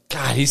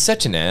 God, he's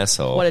such an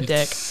asshole. What a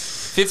dick.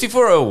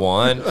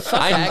 5401.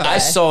 I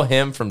saw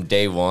him from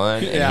day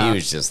one, and he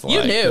was just like...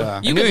 You knew. I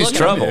knew he was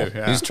trouble.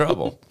 Yeah. He was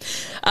trouble.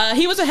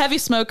 He was a heavy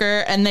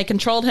smoker, and they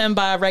controlled him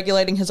by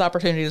regulating his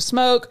opportunity to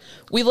smoke.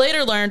 We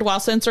later learned,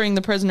 while censoring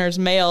the prisoner's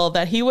mail,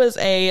 that he was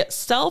a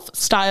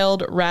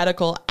self-styled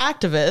radical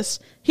activist.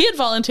 He had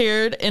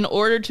volunteered in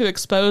order to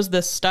expose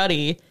this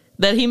study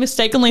that he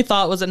mistakenly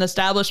thought was an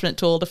establishment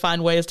tool to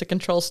find ways to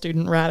control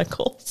student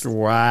radicals.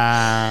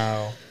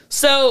 Wow.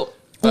 So...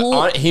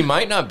 he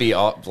might not be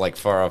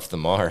far off the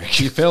mark.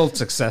 He failed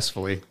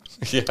successfully.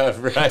 Yeah,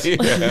 right.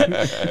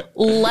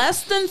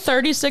 Less than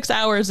 36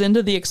 hours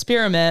into the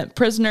experiment,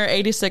 prisoner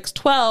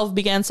 8612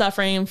 began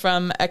suffering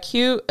from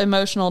acute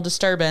emotional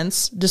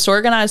disturbance,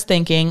 disorganized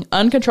thinking,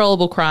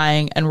 uncontrollable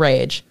crying, and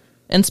rage.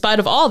 In spite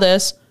of all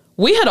this,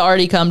 we had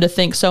already come to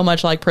think so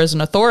much like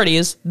prison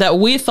authorities that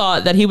we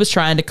thought that he was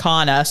trying to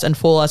con us and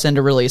fool us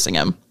into releasing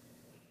him.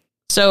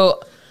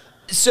 So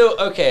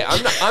okay,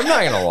 I'm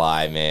not gonna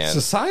lie, man.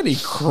 Society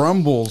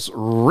crumbles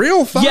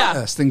real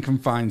fast in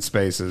confined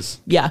spaces.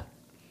 Yeah.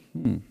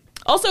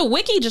 Also,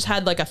 Wiki just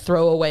had like a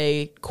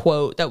throwaway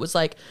quote that was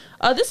like,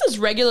 this is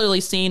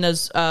regularly seen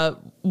as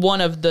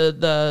one of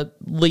the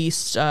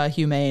least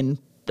humane,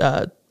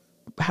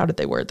 how did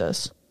they word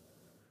this?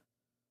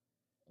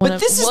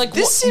 This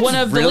seems one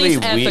of the really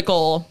least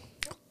ethical.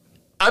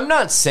 I'm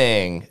not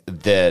saying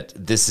that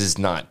this is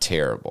not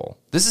terrible.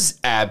 This is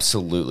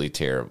absolutely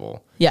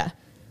terrible. Yeah.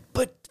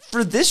 But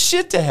for this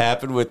shit to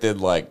happen within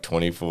like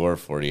 24,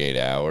 48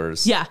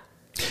 hours. Yeah.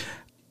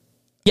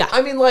 Yeah.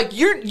 I mean, like,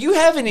 you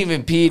haven't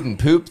even peed and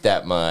pooped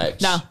that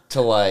much. No.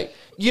 To like,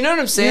 you know what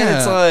I'm saying? Yeah.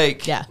 It's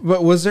like. Yeah.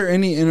 But was there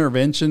any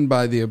intervention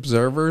by the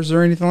observers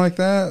or anything like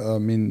that? I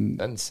mean,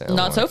 Doesn't sound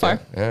not like so far.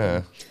 it.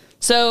 Yeah.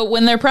 So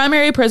when their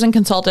primary prison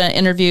consultant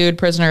interviewed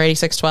prisoner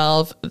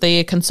 8612,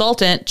 the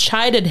consultant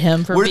chided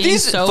him for being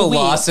so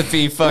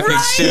philosophy weak. fucking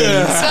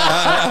students?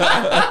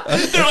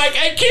 They're like,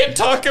 I can't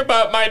talk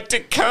about my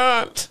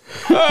Descartes.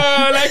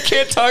 And I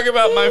can't talk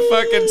about my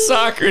fucking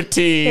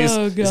Socrates.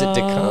 Oh, God. Is it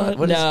Descartes?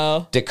 What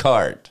is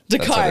Descartes.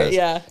 That's what it is.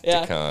 Yeah.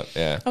 Descartes,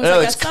 yeah. was No,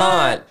 like, it's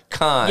that's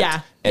Kant,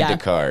 Yeah, and yeah.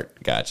 Descartes.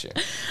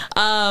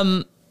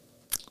 Gotcha.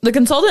 The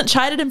consultant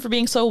chided him for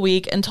being so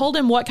weak and told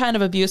him what kind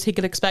of abuse he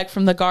could expect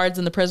from the guards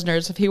and the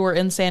prisoners if he were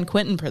in San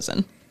Quentin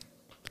prison.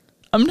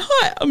 I'm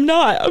in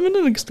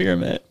an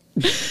experiment.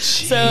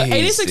 So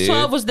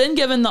 8612 was then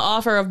given the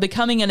offer of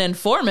becoming an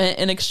informant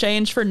in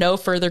exchange for no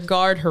further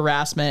guard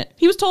harassment.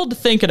 He was told to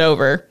think it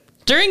over.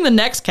 During the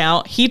next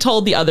count, he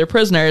told the other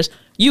prisoners,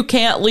 "You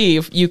can't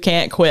leave, you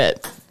can't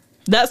quit."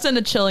 That sent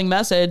a chilling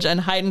message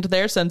and heightened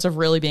their sense of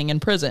really being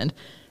imprisoned.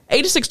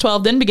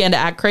 8612 then began to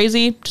act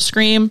crazy, to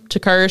scream, to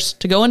curse,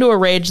 to go into a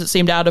rage that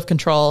seemed out of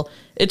control.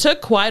 It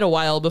took quite a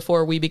while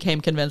before we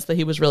became convinced that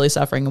he was really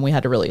suffering and we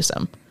had to release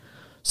him.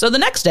 So the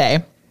next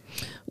day,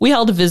 we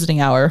held a visiting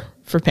hour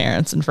for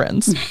parents and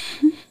friends.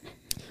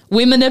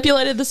 We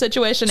manipulated the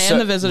situation and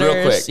the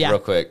visitors. Real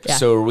quick. Yeah.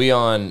 So are we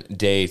on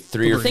day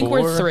 3 or 4? I think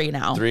we're 3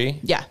 now.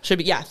 3? Yeah, should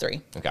be. Yeah, 3.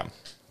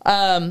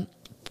 Okay.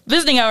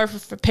 Visiting hour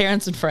for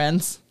parents and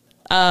friends.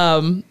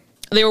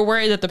 They were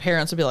worried that the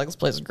parents would be like, this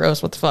place is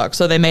gross, what the fuck?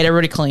 So they made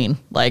everybody clean,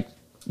 like,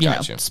 you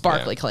know,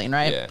 sparkly clean,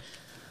 right?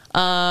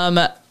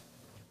 Yeah.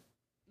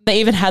 They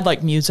even had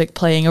like music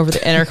playing over the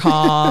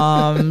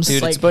intercoms.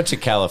 Dude, like, it's a bunch of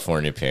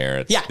California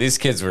parents. Yeah. These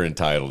kids were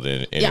entitled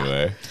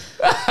anyway.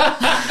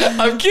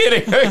 I'm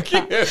kidding.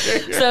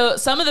 So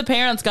some of the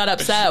parents got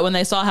upset when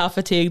they saw how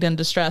fatigued and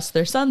distressed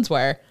their sons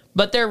were.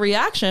 But their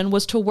reaction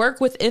was to work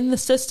within the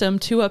system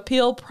to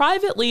appeal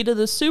privately to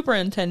the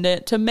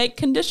superintendent to make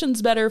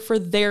conditions better for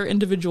their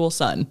individual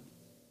son.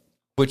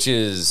 Which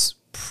is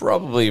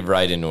probably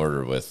right in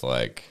order with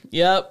like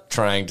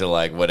trying to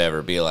like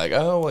whatever be like,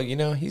 oh well, you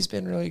know, he's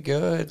been really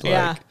good.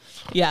 Like,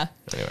 yeah.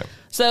 Anyway.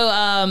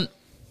 So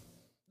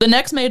the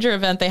next major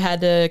event they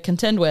had to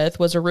contend with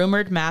was a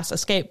rumored mass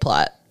escape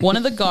plot. One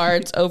of the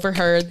guards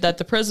overheard that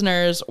the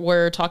prisoners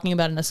were talking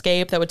about an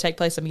escape that would take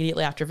place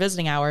immediately after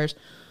visiting hours.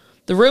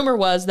 The rumor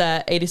was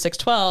that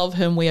 8612,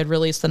 whom we had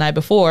released the night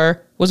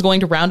before, was going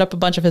to round up a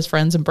bunch of his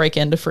friends and break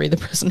in to free the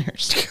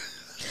prisoners.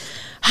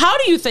 How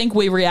do you think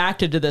we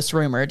reacted to this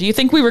rumor? Do you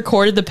think we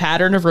recorded the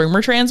pattern of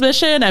rumor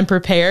transmission and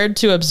prepared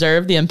to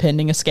observe the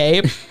impending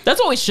escape? That's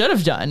what we should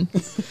have done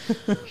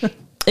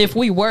if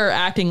we were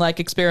acting like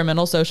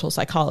experimental social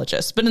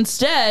psychologists. But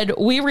instead,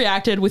 we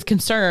reacted with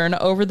concern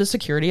over the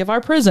security of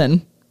our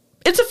prison.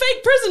 It's a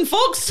fake prison,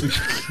 folks.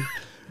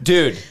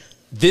 Dude,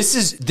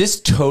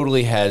 this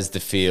totally has the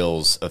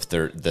feels of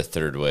the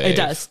third wave. It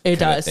does. It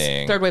does.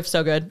 Third wave's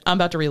so good. I'm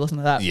about to re-listen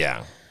to that.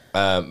 Yeah.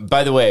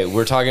 By the way,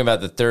 we're talking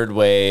about the third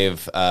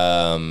wave,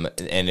 and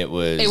it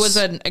was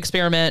an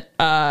experiment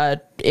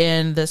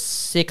in the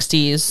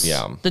 60s.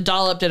 Yeah. The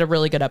Dollop did a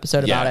really good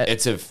episode about it.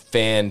 It's a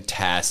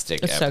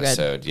fantastic episode.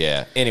 So good.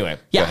 Yeah. Anyway,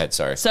 go ahead.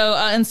 Sorry. So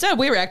instead,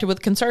 we reacted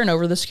with concern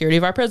over the security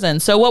of our prison.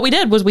 So what we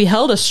did was we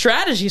held a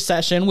strategy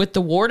session with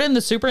the warden,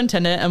 the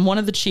superintendent, and one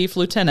of the chief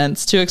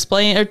lieutenants to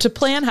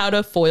plan how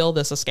to foil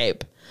this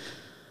escape.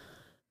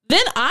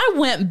 Then I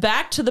went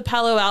back to the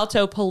Palo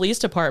Alto Police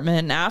Department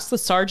and asked the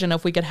sergeant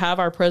if we could have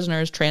our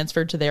prisoners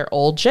transferred to their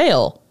old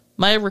jail.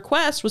 My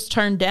request was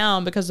turned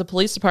down because the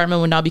police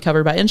department would not be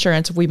covered by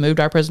insurance if we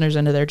moved our prisoners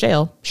into their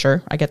jail.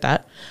 Sure, I get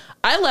that.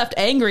 I left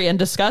angry and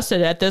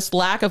disgusted at this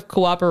lack of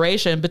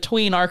cooperation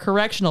between our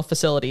correctional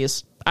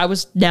facilities. I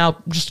was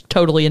now just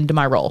totally into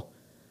my role.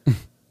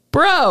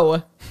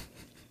 Bro,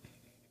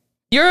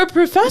 you're a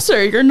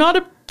professor. You're not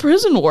a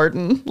prison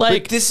warden.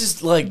 Like, but this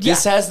is like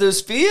this has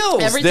those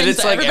feels. Everybody's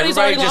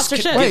already lost their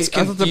shit. Wait,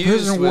 I thought the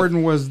prison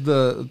warden was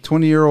the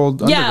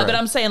 20-year-old undergrad. Yeah, but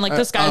I'm saying like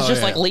this guy's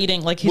just like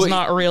leading, like he's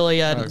not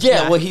really a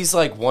well, he's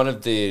like one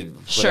of the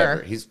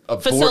whatever. He's a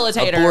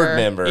facilitator, a board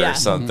member or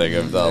something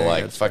of the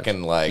like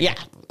fucking like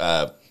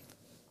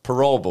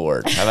parole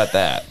board. How about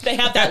that? They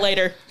have that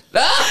later.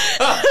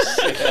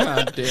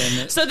 God damn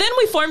it. So then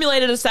we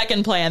formulated a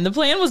second plan. The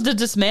plan was to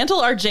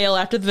dismantle our jail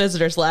after the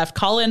visitors left,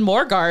 call in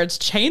more guards,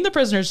 chain the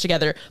prisoners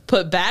together,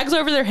 put bags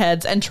over their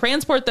heads, and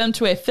transport them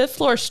to a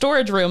fifth-floor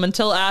storage room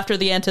until after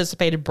the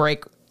anticipated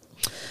break.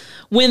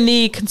 When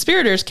the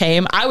conspirators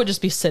came, I would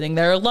just be sitting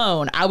there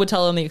alone. I would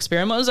tell them the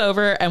experiment was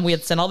over and we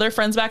had sent all their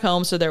friends back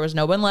home, so there was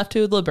no one left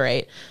to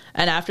liberate.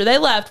 And after they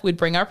left, we'd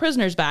bring our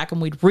prisoners back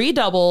and we'd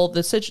redouble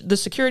the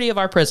security of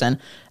our prison.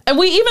 And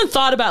we even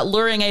thought about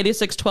luring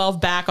 8612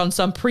 back on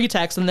some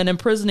pretext and then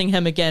imprisoning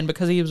him again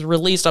because he was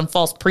released on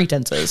false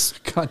pretenses.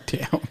 God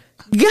damn.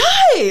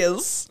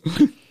 Guys!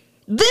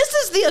 This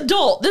is the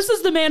adult. This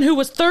is the man who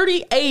was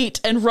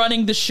 38 and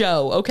running the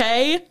show,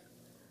 okay?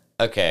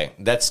 Okay,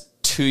 that's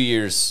 2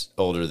 years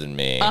older than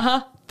me.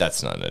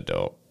 That's not an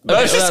adult. Okay,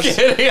 I was just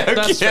kidding. I'm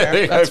that's kidding.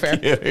 fair. That's I'm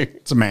fair. kidding.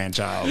 It's a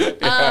man-child.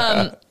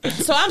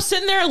 So I'm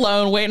sitting there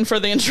alone waiting for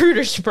the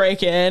intruders to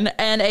break in,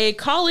 and a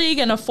colleague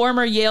and a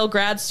former Yale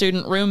grad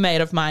student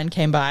roommate of mine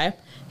came by.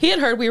 He had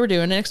heard we were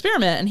doing an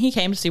experiment, and he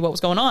came to see what was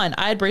going on.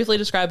 I had briefly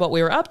described what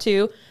we were up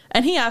to,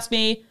 and he asked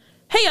me,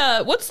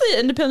 hey, what's the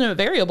independent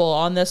variable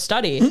on this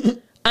study?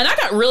 And I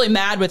got really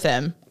mad with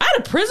him. I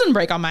had a prison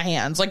break on my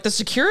hands. Like, the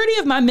security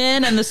of my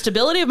men and the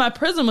stability of my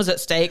prison was at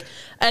stake.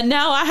 And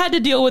now I had to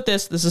deal with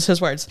this. This is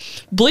his words.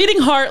 Bleeding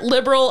heart,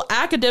 liberal,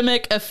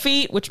 academic,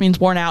 effete, which means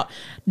worn out,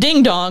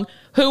 ding dong,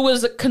 who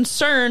was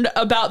concerned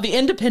about the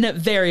independent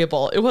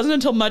variable. It wasn't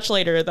until much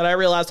later that I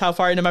realized how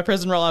far into my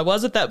prison role I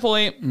was at that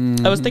point.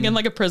 I was thinking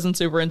like a prison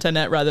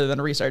superintendent rather than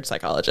a research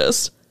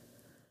psychologist.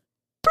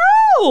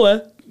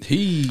 Bro!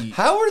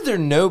 How are there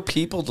no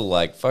people to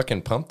like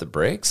fucking pump the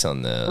brakes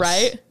on this?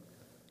 Right?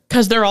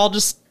 Because they're all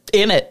just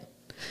in it.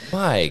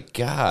 My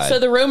God. So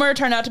the rumor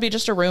turned out to be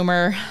just a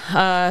rumor.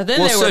 Then they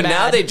were so mad.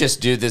 now they just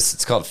do this.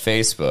 It's called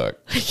Facebook.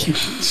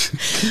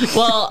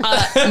 Well,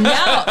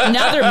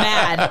 now they're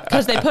mad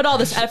because they put all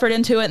this effort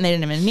into it and they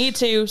didn't even need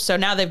to. So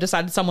now they've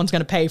decided someone's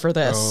going to pay for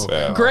this. Oh,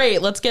 wow.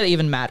 Great. Let's get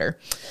even madder.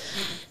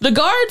 The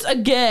guards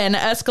again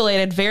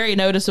escalated very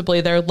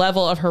noticeably their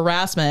level of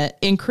harassment,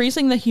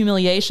 increasing the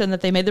humiliation that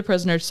they made the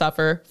prisoners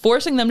suffer,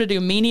 forcing them to do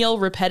menial,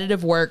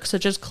 repetitive work,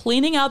 such as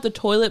cleaning out the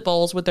toilet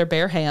bowls with their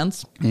bare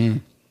hands.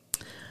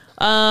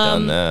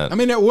 Done that. I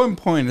mean, at one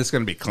point, it's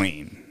going to be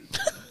clean.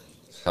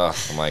 Oh,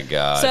 my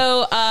God.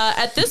 So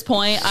at this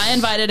point, I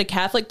invited a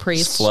Catholic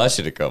priest. Flush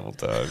it a couple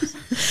times.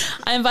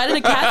 I invited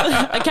a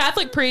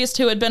Catholic priest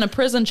who had been a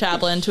prison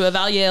chaplain to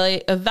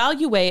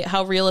evaluate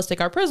how realistic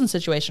our prison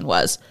situation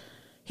was.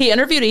 He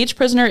interviewed each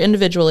prisoner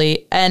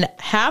individually, and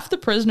half the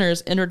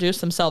prisoners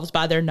introduced themselves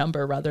by their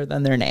number rather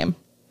than their name.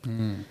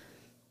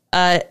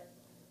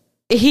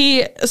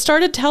 He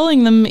started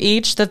telling them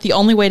each that the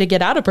only way to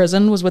get out of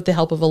prison was with the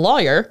help of a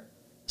lawyer.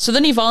 So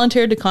then he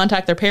volunteered to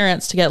contact their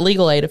parents to get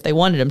legal aid if they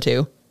wanted him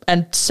to,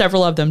 and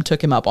several of them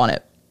took him up on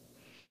it.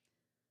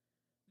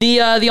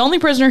 The only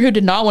prisoner who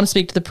did not want to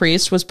speak to the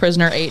priest was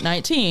prisoner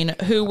 819,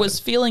 who was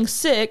feeling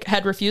sick,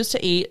 had refused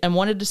to eat, and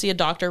wanted to see a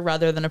doctor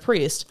rather than a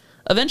priest.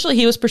 Eventually,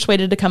 he was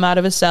persuaded to come out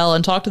of his cell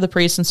and talk to the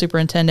priest and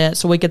superintendent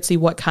so we could see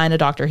what kind of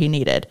doctor he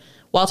needed.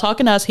 While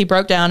talking to us, he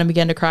broke down and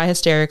began to cry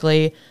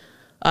hysterically,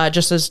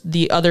 just as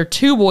the other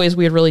two boys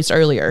we had released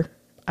earlier.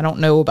 I don't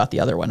know about the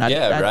other one.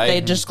 Right. They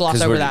just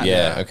glossed over that.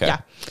 Yeah, okay.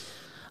 Yeah.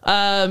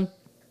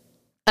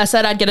 I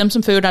said I'd get him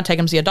some food and I'd take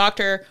him to see a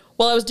doctor.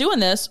 While I was doing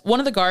this, one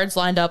of the guards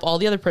lined up all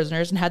the other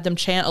prisoners and had them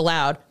chant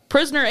aloud,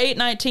 "Prisoner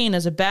 819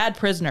 is a bad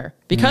prisoner.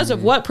 Because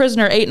of what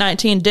prisoner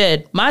 819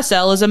 did, my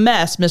cell is a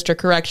mess, Mr.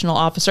 Correctional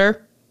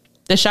Officer."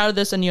 They shouted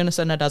this in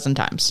unison a dozen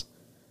times.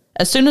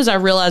 As soon as I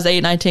realized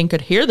 819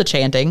 could hear the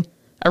chanting,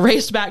 I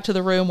raced back to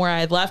the room where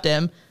I had left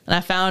him, and I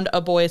found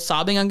a boy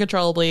sobbing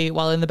uncontrollably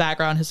while in the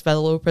background his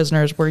fellow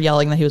prisoners were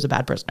yelling that he was a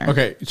bad prisoner.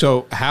 Okay,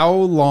 so how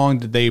long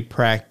did they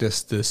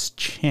practice this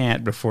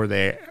chant before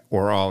they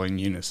were all in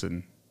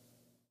unison?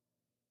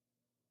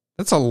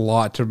 That's a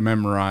lot to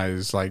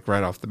memorize, like,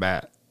 right off the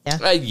bat.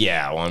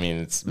 Yeah. Well, I mean,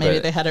 it's... Maybe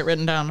they had it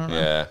written down. I don't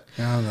know. Yeah.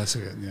 Oh, that's a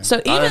good, yeah. So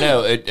even, I don't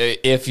know.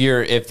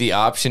 If the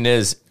option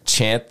is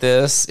chant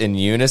this in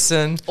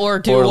unison... Or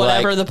do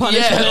whatever the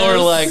punishment is. Or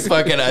like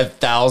fucking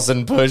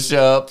 1,000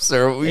 push-ups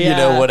or, you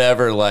know,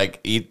 whatever.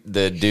 Like eat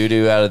the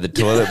doo-doo out of the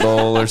toilet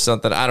bowl or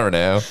something. I don't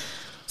know.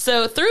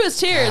 So through his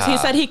tears, he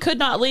said he could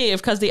not leave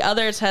because the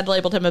others had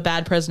labeled him a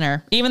bad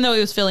prisoner. Even though he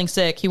was feeling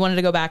sick, he wanted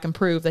to go back and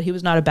prove that he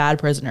was not a bad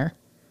prisoner.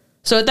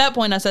 So at that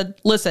point, I said,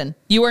 listen,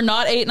 you are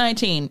not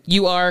 819.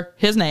 You are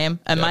his name,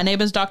 and my name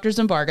is Dr.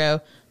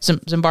 Zimbardo.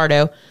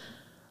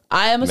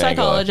 I am a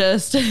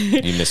psychologist.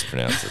 You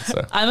mispronounced it,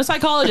 so. I'm a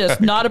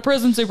psychologist, not a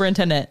prison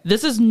superintendent.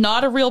 This is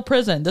not a real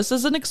prison. This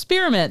is an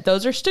experiment.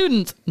 Those are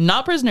students,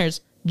 not prisoners,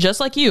 just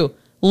like you.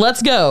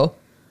 Let's go.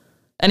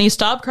 And he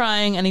stopped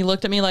crying, and he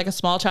looked at me like a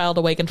small child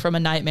awakened from a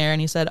nightmare, and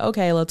he said,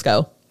 okay, let's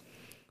go.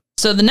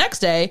 So the next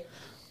day,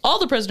 all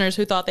the prisoners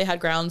who thought they had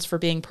grounds for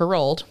being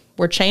paroled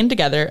were chained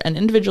together and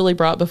individually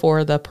brought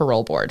before the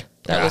parole board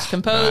that was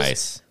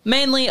composed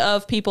mainly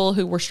of people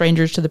who were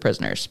strangers to the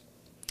prisoners.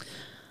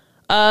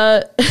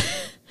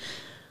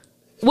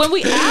 When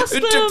we asked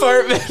them...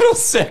 Departmental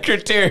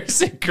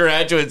secretaries and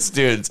graduate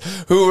students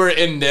who were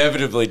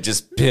inevitably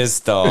just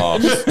pissed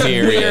off.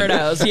 Period.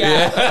 Weirdos,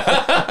 yeah.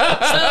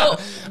 So...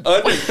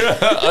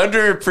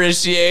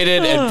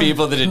 underappreciated and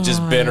people that had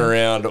just been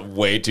around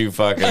way too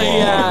fucking long.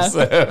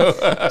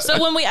 Yeah.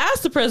 So when we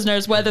asked the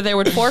prisoners whether they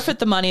would forfeit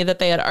the money that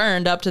they had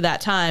earned up to that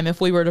time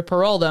if we were to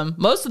parole them,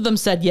 most of them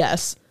said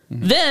yes.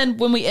 Mm-hmm. Then,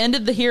 when we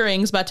ended the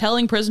hearings by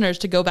telling prisoners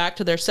to go back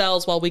to their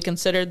cells while we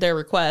considered their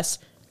requests,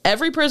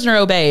 every prisoner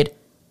obeyed,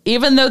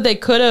 even though they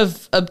could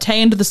have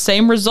obtained the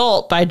same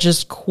result by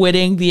just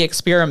quitting the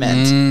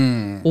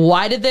experiment.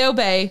 Why did they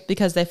obey?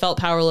 Because they felt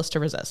powerless to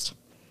resist.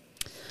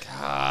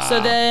 So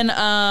then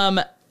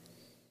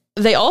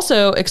they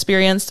also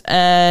experienced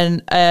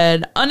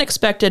an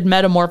unexpected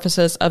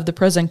metamorphosis of the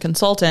prison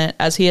consultant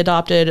as he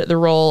adopted the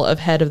role of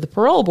head of the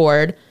parole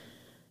board.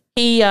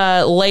 He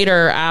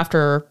later,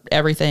 after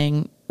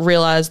everything,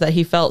 realized that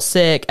he felt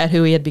sick at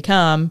who he had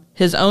become,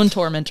 his own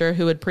tormentor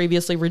who had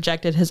previously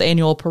rejected his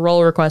annual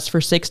parole request for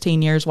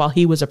 16 years while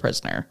he was a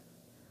prisoner.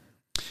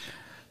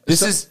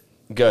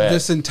 Go ahead.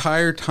 This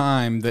entire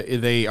time,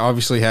 they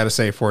obviously had a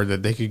safe word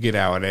that they could get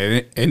out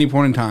at any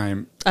point in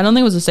time. I don't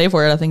think it was a safe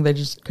word. I think they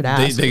just could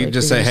ask. They could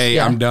just say, hey,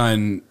 I'm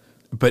done.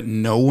 But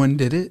no one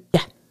did it?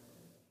 Yeah.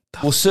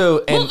 Well,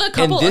 so, a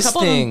couple of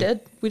them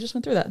did. We just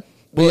went through that.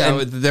 Well,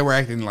 yeah, they were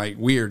acting like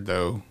weird,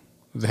 though.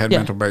 They had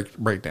mental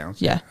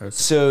breakdowns. Yeah.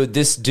 So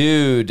this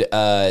dude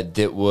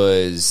that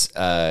was,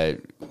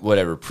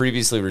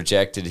 previously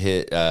rejected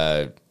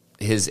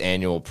his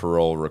annual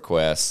parole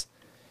request.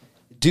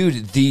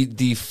 Dude,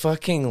 the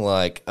fucking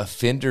like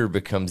offender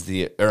becomes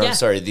the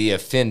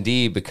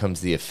offendee becomes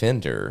the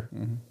offender,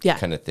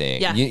 kind of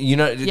thing. Yeah. You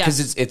know,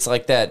 because it's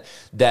like that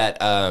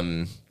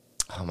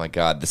oh my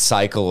God, the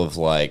cycle of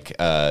like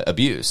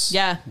abuse.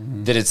 Yeah.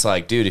 That it's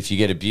like, dude, if you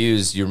get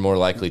abused, you're more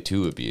likely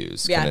to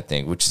abuse, kind of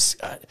thing. Which is,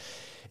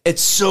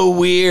 it's so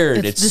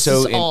weird. This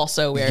is all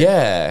so weird.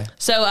 Yeah.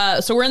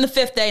 So we're in the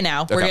 5th day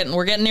now. Okay.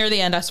 We're getting near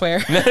the end. I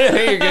swear. No,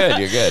 you're good.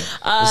 You're good.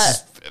 This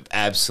is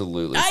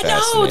absolutely I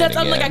know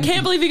I'm like, I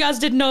can't believe you guys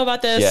didn't know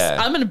about this. Yeah.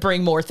 I'm gonna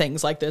bring more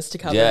things like this to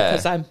cover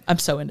because I'm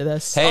so into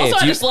this. Hey, also,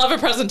 I just love a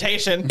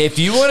presentation. If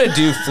you want to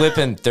do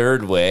flipping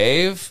third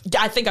wave,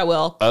 I think I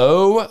will.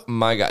 Oh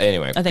my God.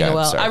 Anyway, I think I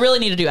will. Sorry. I really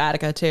need to do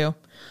Attica too.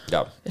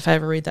 Yeah. If I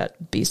ever read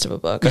that beast of a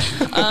book.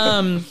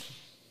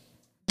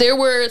 There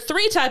were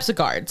 3 types of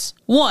guards.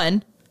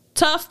 1,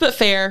 tough but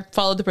fair,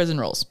 followed the prison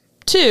rules.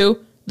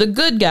 2, the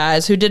good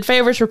guys who did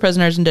favors for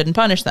prisoners and didn't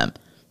punish them.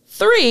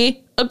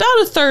 3,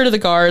 about a third of the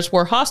guards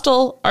were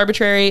hostile,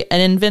 arbitrary,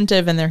 and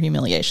inventive in their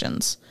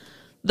humiliations.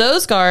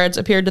 Those guards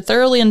appeared to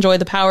thoroughly enjoy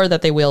the power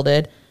that they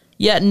wielded,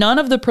 yet none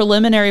of the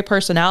preliminary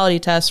personality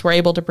tests were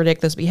able to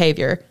predict this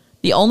behavior.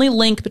 The only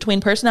link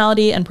between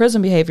personality and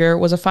prison behavior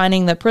was a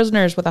finding that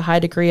prisoners with a high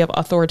degree of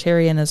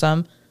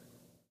authoritarianism,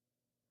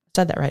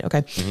 said that right,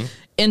 okay,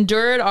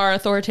 endured our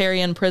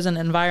authoritarian prison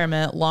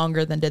environment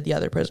longer than did the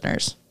other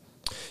prisoners.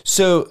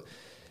 So,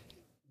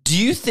 do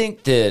you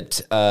think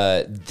that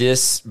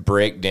this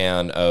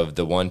breakdown of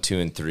the 1, 2,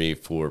 and 3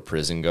 for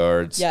prison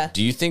guards,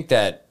 do you think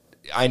that,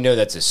 I know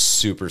that's a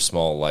super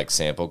small, like,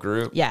 sample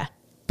group. Yeah.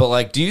 But,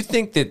 like, do you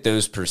think that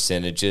those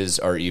percentages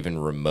are even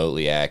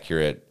remotely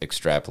accurate,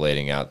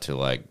 extrapolating out to,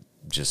 like,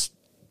 just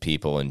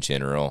people in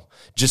general?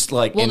 Just,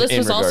 like, well, this in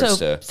was regards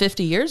also to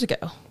 50 years ago.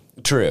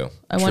 True.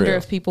 I wonder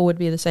if people would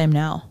be the same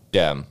now.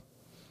 Yeah.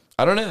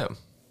 I don't know.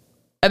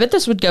 I bet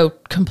this would go,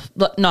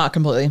 not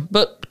completely,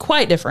 but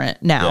quite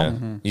different now.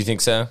 Yeah. You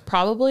think so?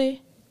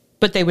 Probably.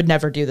 But they would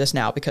never do this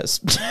now because...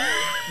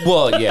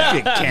 Well,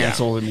 yeah. Get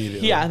canceled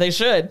immediately. Yeah, they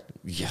should.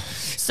 Yeah.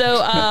 So,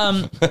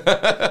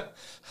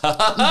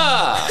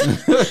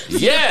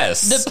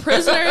 yes.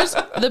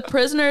 The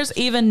prisoners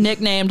even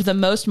nicknamed the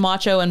most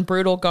macho and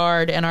brutal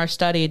guard in our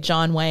study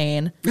John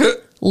Wayne.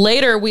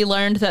 Later, we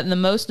learned that the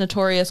most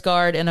notorious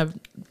guard in a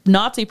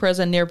Nazi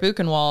prison near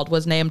Buchenwald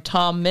was named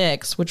Tom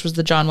Mix, which was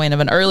the John Wayne of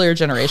an earlier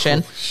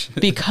generation,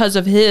 because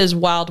of his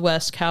Wild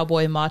West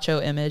cowboy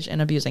macho image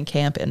and abusing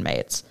camp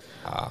inmates.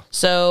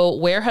 So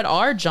where had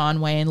our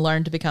John Wayne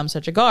learned to become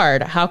such a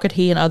guard? How could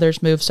he and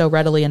others move so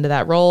readily into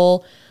that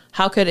role?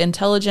 How could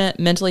intelligent,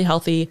 mentally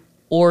healthy,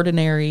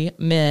 ordinary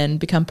men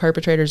become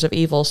perpetrators of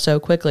evil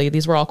so quickly?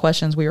 These were all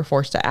questions we were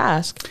forced to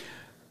ask.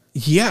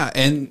 Yeah,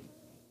 and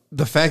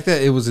the fact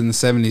that it was in the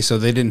 70s, so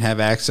they didn't have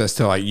access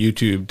to like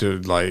YouTube to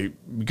like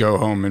go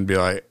home and be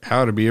like,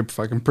 how to be a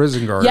fucking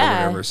prison guard or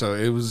whatever. So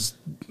it was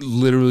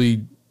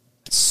literally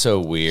so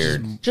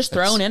weird. Just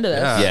thrown into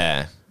this.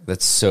 Yeah.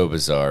 That's so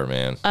bizarre,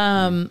 man.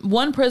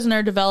 One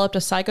prisoner developed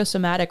a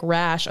psychosomatic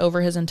rash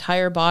over his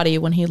entire body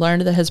when he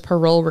learned that his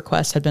parole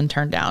request had been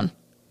turned down.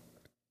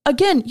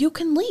 Again, you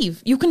can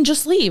leave. You can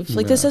just leave.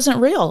 Like, this isn't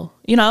real,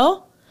 you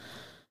know?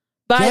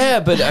 But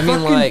I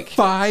mean, like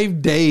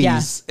 5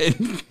 days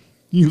and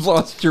you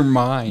lost your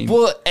mind.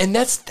 Well, and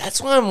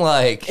that's why I'm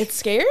like, it's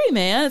scary,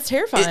 man. It's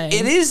terrifying.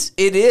 It is.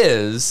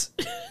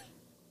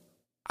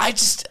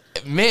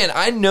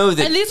 I know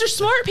that. And these are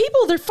smart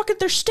people. They're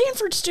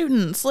Stanford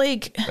students.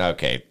 Like,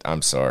 okay,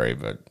 I'm sorry,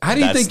 but how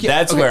do you think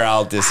that's where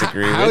I'll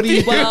disagree with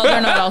you? Well,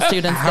 they're not all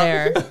students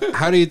there.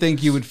 How do you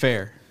think you would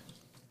fare?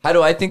 How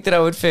do I think that I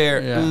would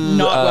fare? Yeah.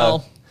 Not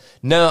well.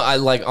 No,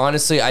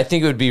 honestly, I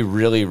think it would be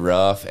really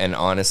rough, and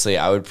honestly,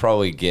 I would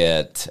probably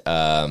get.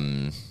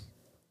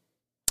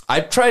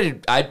 I'd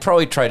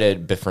probably try to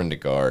befriend a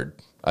guard.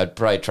 I'd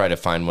probably try to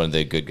find one of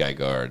the good guy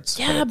guards.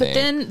 Yeah, but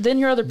then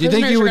your other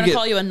prisoners are going to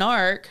call you a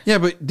narc. Yeah,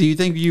 but do you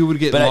think you would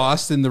get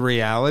lost in the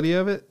reality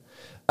of it?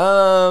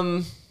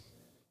 I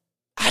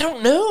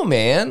don't know,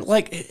 man.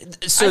 Like,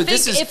 so I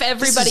think if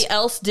everybody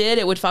else did,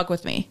 it would fuck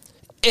with me.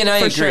 And I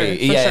agree. Sure,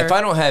 if I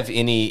don't have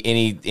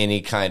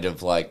any kind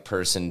of like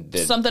person that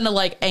something to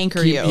like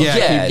anchor you.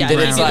 Then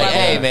it's like,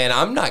 hey man,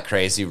 I'm not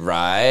crazy,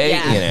 right?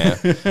 Yeah.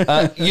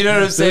 You know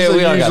what I'm saying?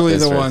 Those are usually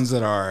the ones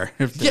that are,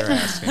 if they're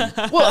asking.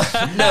 Well,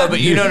 no,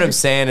 but you know what I'm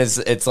saying is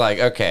it's like,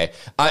 okay,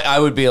 I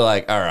would be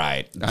like, all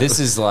right, this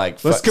is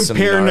like, let's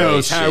compare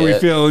notes, how are we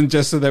feeling,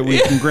 just so that we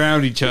can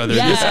ground each other.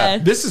 Yeah.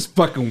 This is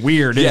fucking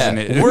weird, isn't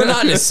it? We're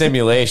not in a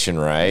simulation,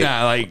 right?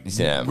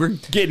 Nah, we're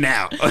getting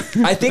out.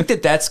 I think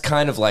that's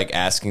kind of like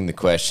asking the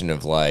question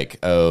of like,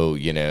 for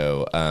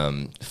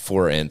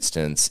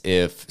instance,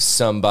 if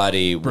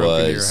somebody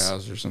broke into your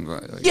house or something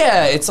like that.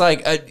 Yeah, it's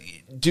like,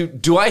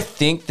 do I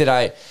think that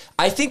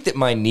I think that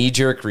my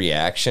knee-jerk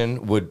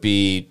reaction would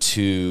be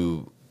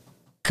to,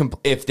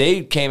 if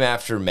they came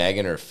after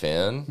Megan or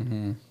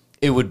Finn,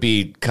 it would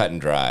be cut and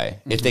dry.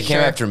 If they came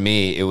after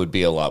me, it would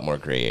be a lot more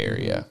gray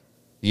area.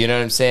 You know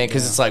what I'm saying?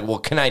 Because it's like, well,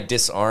 can I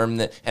disarm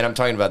them? And I'm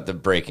talking about the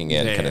breaking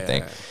in kind of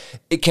thing.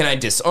 Can I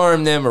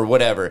disarm them or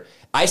whatever?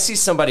 I see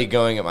somebody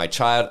going at my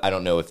child. I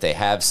don't know if they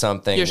have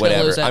something,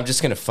 whatever. I'm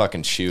just going to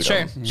fucking shoot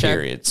them,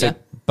 period. So,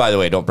 by the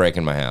way, don't break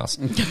in my house.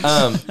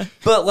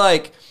 But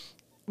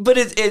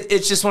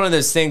it's just one of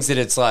those things that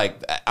it's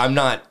like, I'm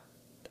not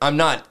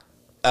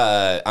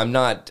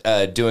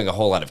doing a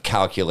whole lot of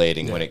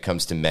calculating when it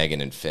comes to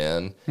Megan and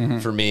Finn.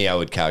 For me, I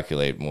would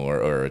calculate more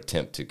or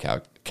attempt to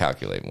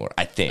calculate more,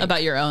 I think.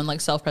 About your own like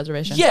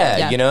self-preservation.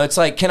 Yeah, you know, it's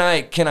like, can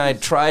I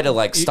try to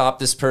like stop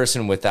this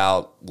person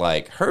without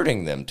like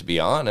hurting them, to be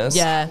honest?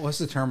 Yeah. What's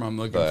the term I'm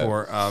looking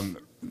for?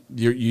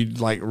 You'd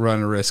like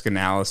run a risk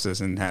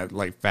analysis and have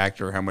like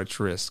factor how much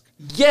risk.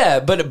 Yeah,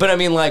 but I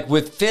mean, like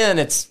with Finn,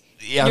 it's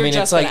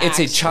it's like it's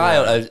a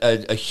child,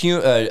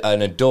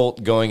 an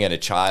adult going at a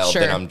child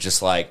that I'm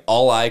just like,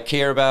 all I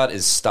care about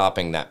is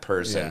stopping that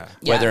person,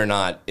 whether or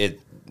not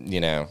it,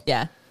 you know.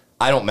 Yeah.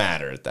 I don't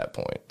matter at that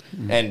point.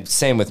 And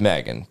same with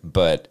Megan.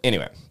 But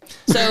anyway.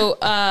 So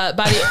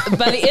by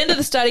the end of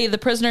the study, the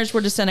prisoners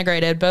were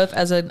disintegrated, both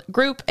as a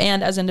group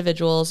and as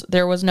individuals.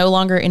 There was no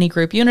longer any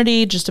group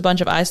unity, just a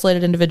bunch of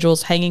isolated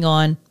individuals hanging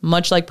on,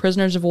 much like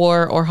prisoners of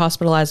war or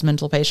hospitalized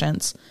mental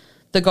patients.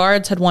 The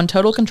guards had won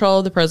total control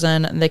of the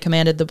prison, and they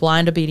commanded the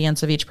blind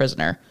obedience of each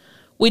prisoner.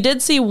 We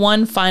did see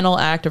one final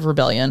act of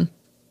rebellion.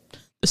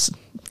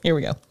 Here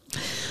we go.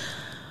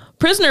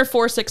 Prisoner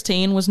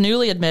 416 was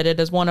newly admitted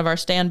as one of our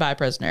standby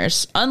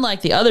prisoners.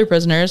 Unlike the other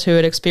prisoners who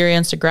had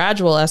experienced a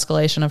gradual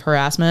escalation of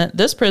harassment,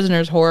 this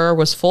prisoner's horror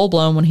was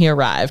full-blown when he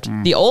arrived.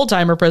 The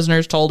old-timer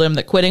prisoners told him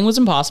that quitting was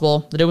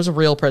impossible, that it was a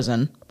real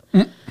prison.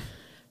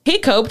 He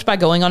coped by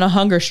going on a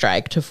hunger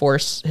strike to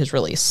force his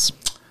release.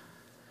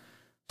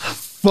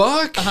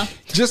 Fuck?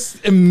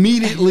 Just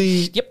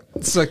immediately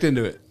sucked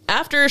into it.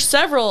 After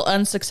several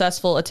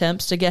unsuccessful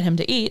attempts to get him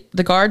to eat,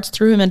 the guards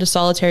threw him into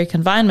solitary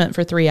confinement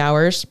for 3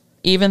 hours,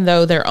 even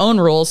though their own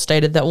rules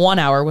stated that 1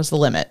 hour was the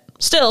limit.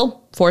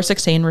 Still,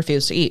 416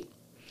 refused to eat.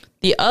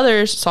 The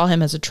others saw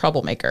him as a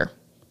troublemaker.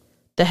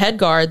 The head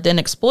guard then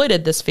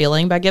exploited this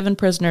feeling by giving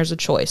prisoners a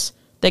choice.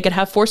 They could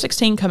have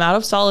 416 come out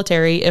of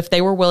solitary if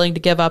they were willing to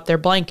give up their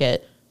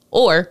blanket,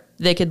 or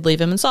they could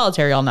leave him in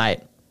solitary all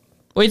night.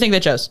 What do you think they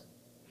chose?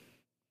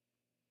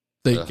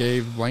 They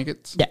gave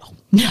blankets?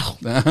 No.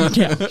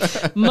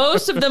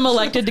 Most of them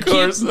elected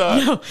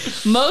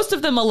to most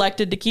of them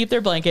elected to keep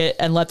their blanket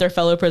and let their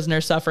fellow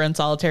prisoners suffer in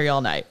solitary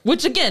all night,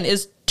 which again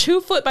is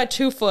 2 foot by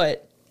 2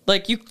 foot.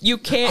 Like you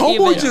can't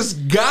Homeboy even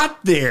just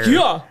got there.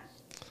 Yeah.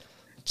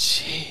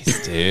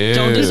 Jeez, dude.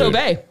 Don't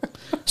disobey.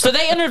 So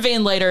they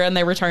intervened later and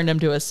they returned him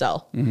to his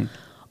cell.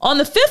 On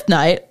the 5th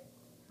night,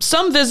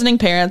 some visiting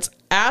parents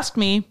asked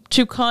me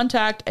to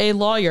contact a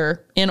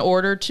lawyer in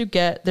order to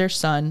get their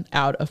son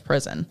out of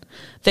prison.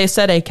 They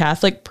said a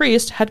Catholic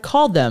priest had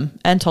called them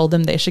and told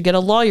them they should get a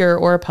lawyer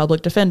or a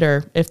public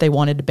defender if they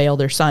wanted to bail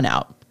their son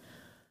out.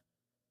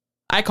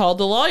 I called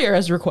the lawyer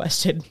as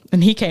requested,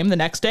 and he came the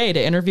next day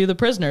to interview the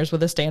prisoners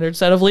with a standard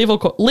set of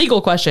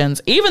legal questions,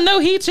 even though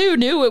he too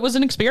knew it was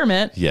an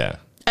experiment. Yeah.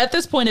 At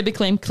this point, it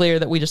became clear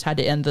that we just had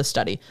to end the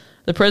study.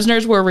 The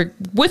prisoners were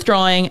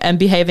withdrawing and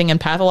behaving in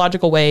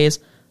pathological ways.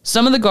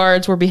 Some of the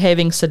guards were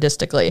behaving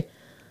sadistically.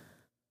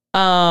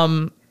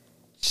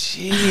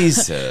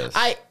 Jesus.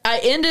 I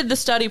ended the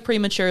study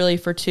prematurely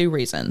for 2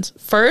 reasons.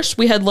 First,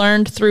 we had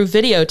learned through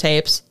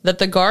videotapes that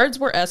the guards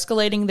were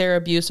escalating their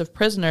abuse of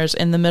prisoners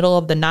in the middle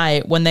of the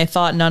night when they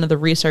thought none of the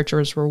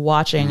researchers were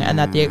watching and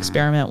that the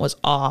experiment was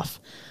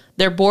off.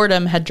 Their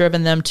boredom had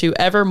driven them to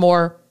ever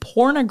more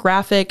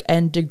pornographic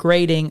and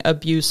degrading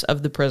abuse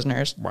of the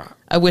prisoners. Wow.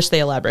 I wish they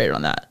elaborated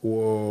on that.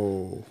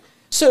 Whoa.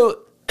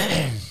 So,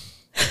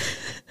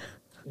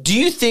 do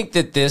you think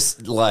that this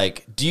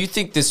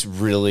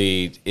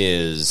really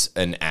is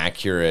an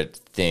accurate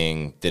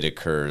thing that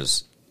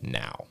occurs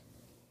now?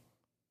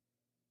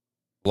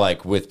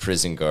 Like with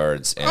prison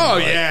guards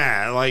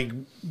and like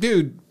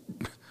dude.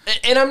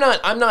 And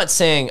I'm not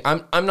saying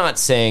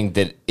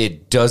that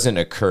it doesn't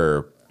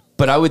occur,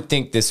 but I would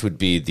think this would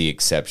be the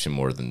exception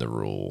more than the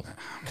rule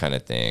kind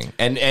of thing.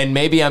 And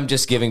maybe I'm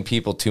just giving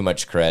people too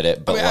much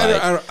credit, but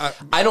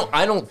I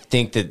don't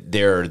think that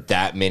there are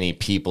that many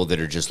people that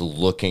are just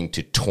looking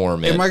to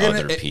torment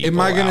other people. Am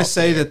I going to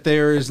say that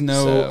there is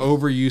no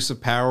overuse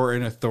of power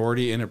and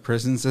authority in a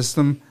prison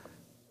system?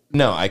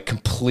 No, I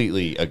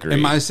completely agree.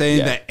 Am I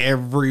saying that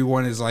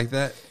everyone is like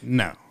that?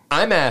 No.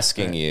 I'm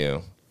asking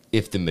you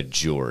if the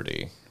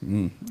majority.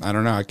 I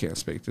don't know. I can't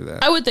speak to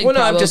that. I would think. Well,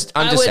 no, I'm just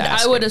asking.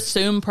 I would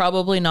assume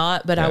probably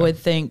not, but I would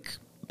think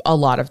a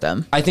lot of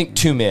them. I think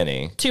too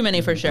many. Too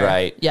many for sure.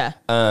 Right. Yeah.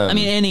 I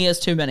mean, any is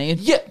too many.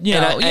 Yeah.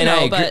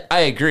 I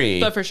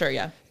agree. But for sure,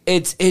 yeah.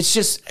 It's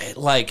just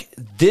like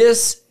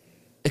this,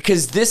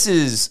 because this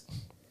is,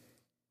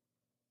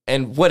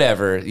 and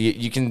whatever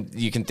you can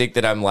think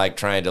that I'm like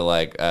trying to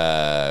like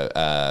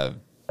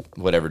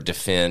whatever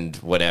defend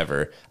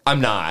whatever.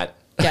 I'm not.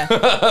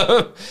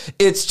 Yeah.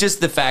 It's just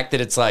the fact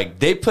that it's like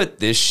they put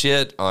this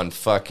shit on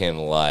fucking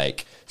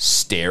like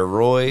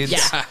steroids.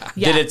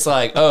 Yeah. That it's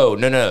like, oh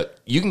no,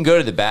 you can go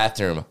to the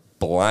bathroom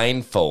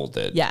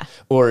blindfolded. Yeah.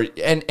 Or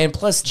and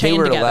plus chained they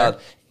were together. allowed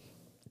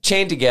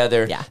chained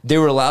together. Yeah. They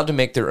were allowed to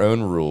make their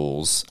own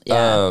rules.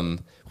 Yeah.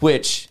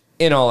 Which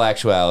in all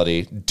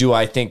actuality, do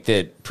I think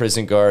that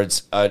prison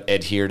guards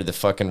adhere to the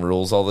fucking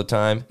rules all the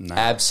time? No.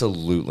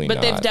 Absolutely but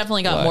not. But they've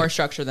definitely got more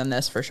structure than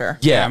this, for sure.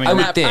 Yeah, I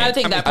would think. I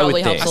think that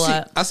probably helps a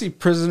lot. I see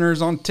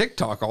prisoners on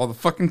TikTok all the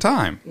fucking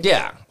time.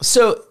 Yeah.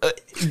 So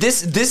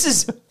this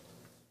is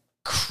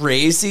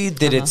crazy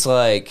that it's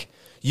like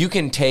you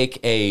can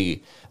take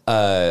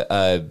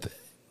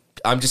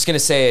I'm just going to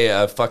say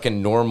a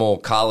fucking normal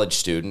college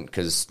student,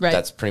 because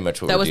that's pretty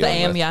much what we're dealing with. That was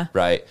the aim, yeah.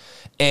 Right.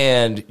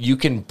 And you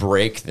can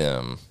break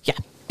them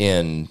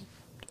in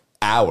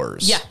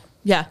hours. Yeah.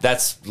 Yeah.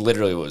 That's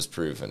literally what was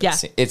proven. Yeah.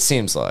 It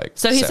seems like.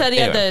 So he said he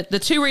had the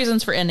 2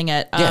 reasons for ending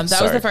it. That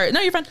was the first.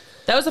 No, you're fine.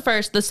 That was the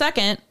first. The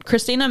second,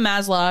 Christina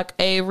Maslock,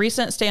 a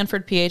recent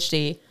Stanford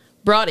PhD,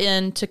 brought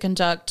in to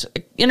conduct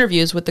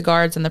interviews with the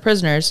guards and the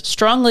prisoners,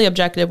 strongly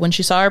objected when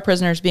she saw our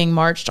prisoners being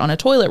marched on a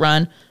toilet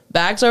run,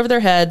 bags over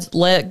their heads,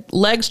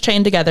 legs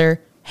chained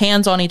together,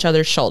 hands on each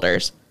other's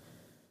shoulders.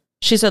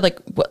 She said,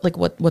 what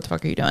the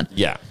fuck are you doing?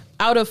 Yeah.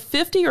 Out of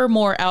 50 or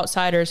more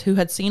outsiders who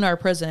had seen our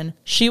prison,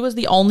 she was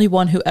the only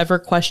one who ever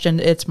questioned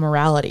its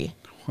morality.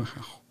 Wow.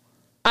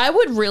 I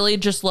would really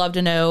just love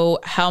to know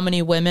how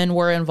many women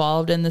were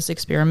involved in this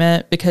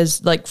experiment,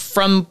 because like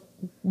from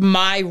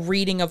my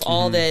reading of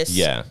all this,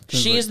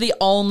 she is the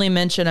only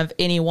mention of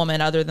any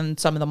woman other than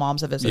some of the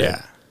moms that visited.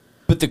 Yeah.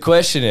 But the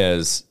question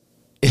is,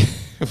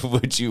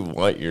 would you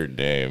want your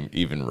name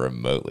even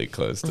remotely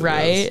close to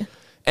this?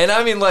 And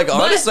I mean, like,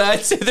 honestly,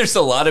 I'd say there's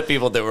a lot of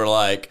people that were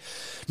like,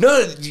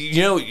 no,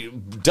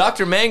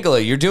 Dr.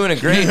 Mangala, you're doing a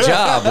great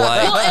job.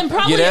 Like, and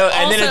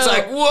then it's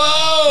like,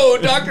 whoa,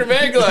 Dr.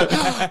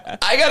 Mangala,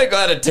 I got to go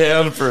out of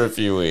town for a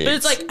few weeks. But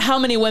it's like, how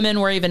many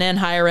women were even in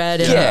higher ed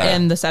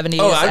in the 70s?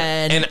 Oh,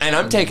 and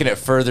I'm taking it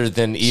further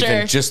than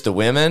even just the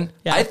women.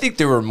 Yeah. I think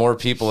there were more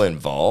people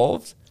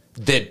involved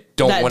that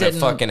don't want to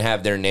fucking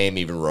have their name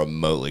even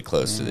remotely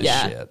close to this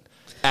shit.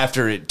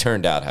 After it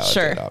turned out how it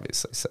did,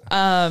 obviously.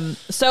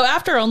 So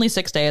after only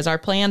 6 days, our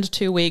planned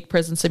 2-week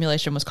prison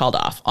simulation was called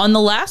off. On the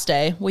last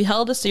day, we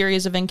held a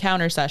series of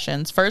encounter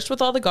sessions, first with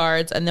all the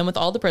guards and then with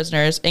all the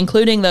prisoners,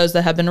 including those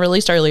that had been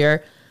released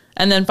earlier,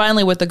 and then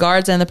finally with the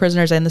guards and the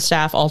prisoners and the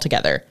staff all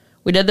together.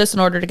 We did this in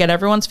order to get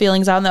everyone's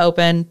feelings out in the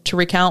open, to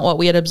recount what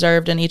we had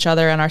observed in each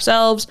other and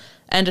ourselves,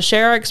 and to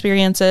share our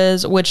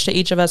experiences, which to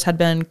each of us had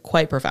been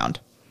quite profound.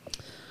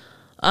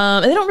 They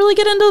don't really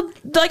get into,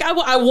 like,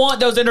 I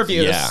want those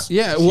interviews.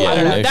 Yeah. Well, I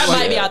don't know. That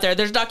might be out there.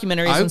 There's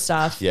documentaries and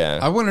stuff. Yeah.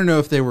 I want to know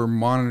if they were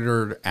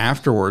monitored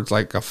afterwards,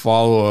 like a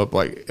follow-up,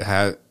 like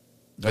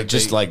making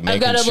sure,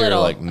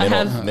 like,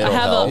 mental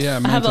health.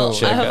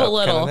 I have a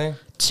little. Kind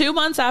of 2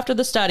 months after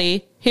the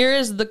study, here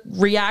is the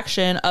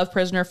reaction of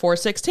prisoner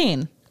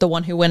 416, the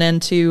one who went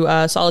into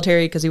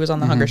solitary because he was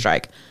on the hunger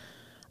strike.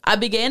 I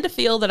began to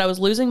feel that I was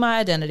losing my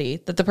identity,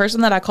 that the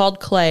person that I called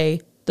Clay,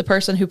 the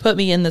person who put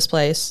me in this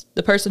place,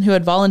 the person who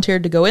had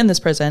volunteered to go in this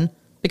prison,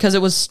 because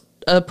it was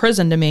a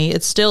prison to me,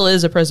 it still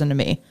is a prison to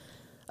me.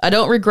 I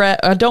don't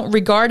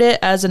regard it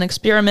as an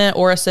experiment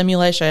or a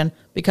simulation,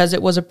 because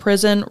it was a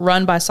prison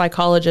run by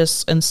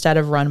psychologists instead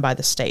of run by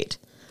the state.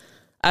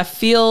 I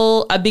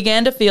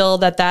began to feel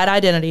that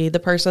identity, the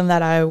person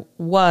that I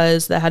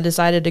was that had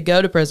decided to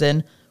go to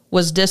prison,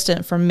 was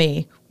distant from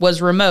me,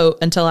 was remote,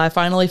 until I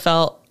finally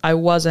felt I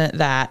wasn't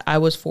that. I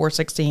was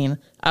 416.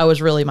 I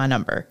was really my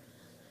number.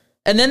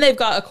 And then they've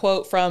got a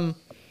quote from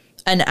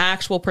an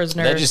actual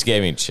prisoner. That just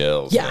gave me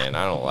chills, man.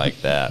 I don't like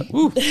that.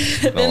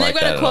 Then they've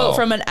got a quote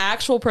from an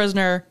actual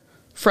prisoner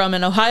from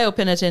an Ohio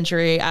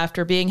penitentiary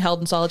after being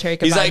held in solitary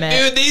confinement.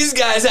 He's like, dude, these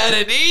guys had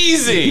it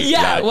easy.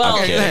 Yeah,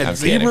 they had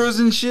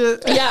zebras and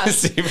shit. Yeah.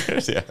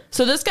 Zebras, yeah.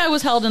 So this guy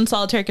was held in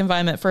solitary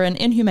confinement for an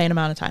inhumane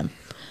amount of time.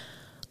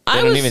 They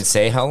don't even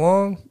say how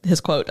long?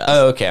 His quote does.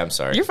 Oh, okay. I'm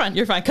sorry. You're fine.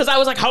 Because I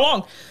was like, how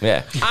long?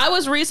 Yeah. I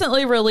was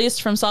recently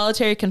released from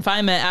solitary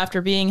confinement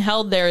after being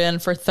held therein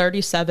for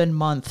 37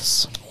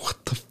 months.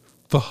 What the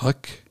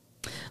fuck?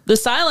 The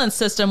silence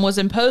system was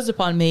imposed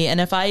upon me, and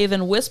if I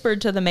even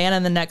whispered to the man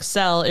in the next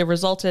cell, it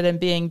resulted in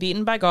being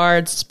beaten by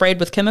guards, sprayed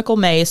with chemical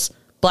mace,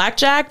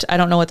 blackjacked. I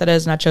don't know what that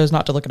is, and I chose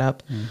not to look it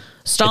up.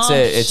 Stomped.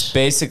 It's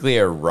basically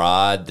a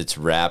rod that's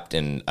wrapped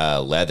in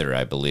leather,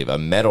 I believe. A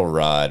metal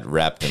rod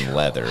wrapped in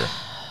leather.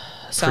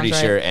 Pretty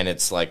sure, and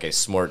it's like a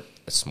smort.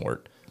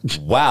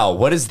 Wow,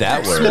 what is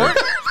that word? Smort?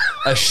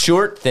 A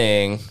short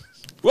thing.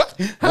 What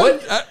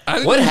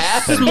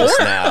happened just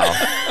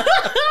now?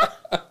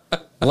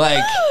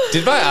 Like,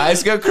 did my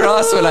eyes go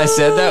cross when I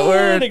said that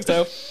word? I think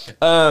so.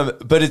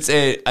 But it's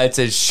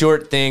a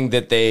short thing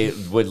that they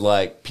would,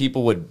 like,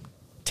 people would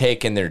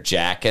take in their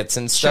jackets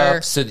and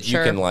stuff, so that you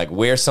can, like,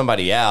 wear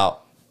somebody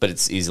out, but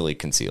it's easily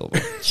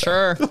concealable.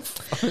 Sure.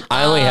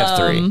 I only have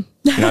 3.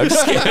 No, I'm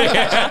just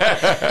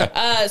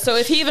kidding. So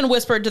if he even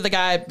whispered to the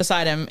guy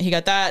beside him, he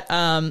got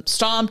that.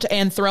 Stomped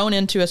and thrown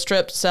into a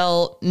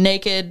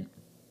naked.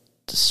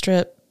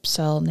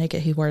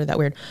 He worded that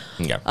weird.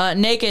 Yeah.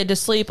 Naked to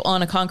sleep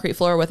on a concrete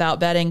floor without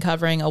bedding,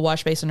 covering, a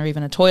wash basin, or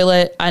even a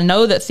toilet. I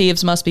know that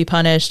thieves must be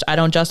punished. I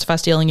don't justify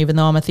stealing, even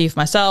though I'm a thief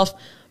myself.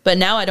 But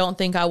now I don't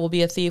think I will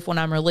be a thief when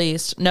I'm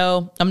released.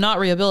 No, I'm not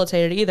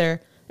rehabilitated either.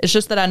 It's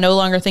just that I no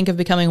longer think of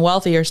becoming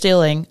wealthy or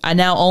stealing. I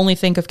now only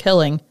think of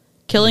killing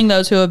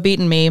those who have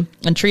beaten me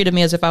and treated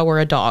me as if I were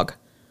a dog.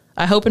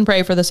 I hope and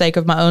pray for the sake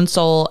of my own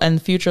soul and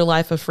the future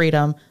life of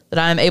freedom that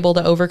I am able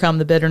to overcome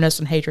the bitterness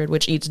and hatred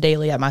which eats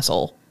daily at my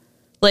soul.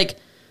 Like,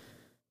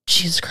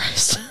 Jesus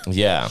Christ.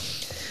 Yeah.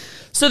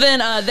 So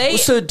then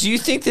So do you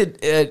think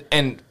that,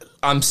 and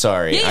I'm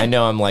sorry, I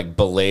know I'm like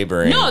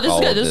belaboring No, this all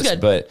is good. of This is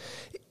good. But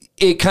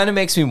it kind of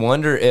makes me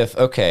wonder if,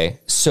 okay,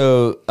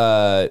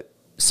 so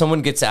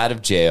someone gets out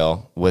of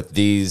jail with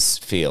these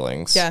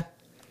feelings. Yeah.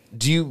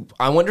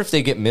 I wonder if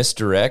they get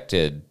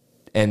misdirected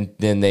and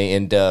then they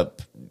end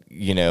up,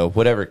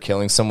 whatever,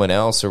 killing someone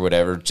else or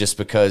whatever, just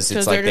because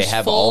it's like they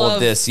have all of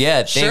this,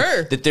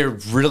 that they're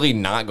really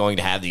not going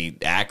to have the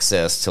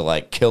access to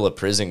like kill a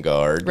prison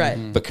guard,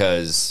 right?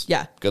 Because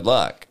good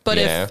luck. But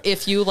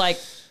if you like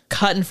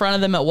cut in front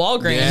of them at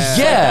Walgreens,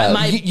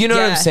 you know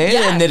what I'm saying,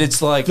 and that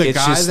it's like the it's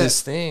guy just that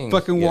this thing.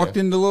 Fucking walked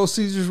into Little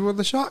Caesars with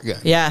a shotgun.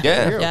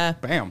 Yeah.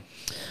 Bam.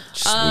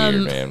 Just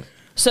weird, man.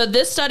 So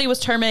this study was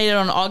terminated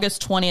on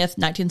August 20th,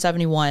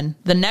 1971.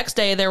 The next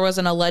day, there was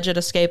an alleged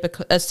escape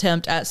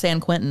attempt at San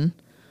Quentin.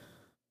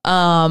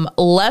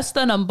 Less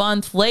than a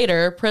month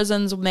later,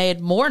 prisons made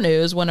more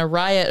news when a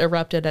riot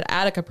erupted at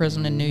Attica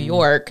Prison in New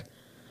York.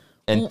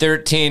 And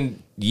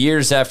 13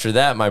 years after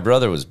that, my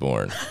brother was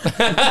born.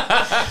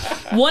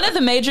 One of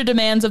the major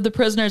demands of the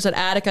prisoners at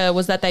Attica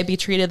was that they be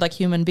treated like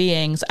human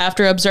beings.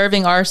 After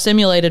observing our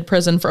simulated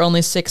prison for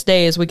only 6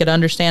 days, we could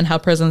understand how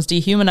prisons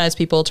dehumanize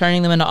people,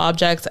 turning them into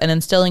objects and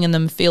instilling in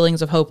them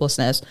feelings of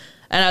hopelessness.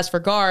 And as for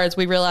guards,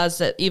 we realized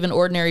that even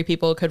ordinary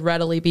people could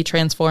readily be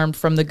transformed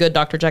from the good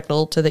Dr.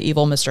 Jekyll to the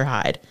evil Mr.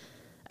 Hyde.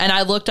 And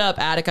I looked up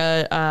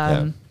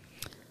Attica.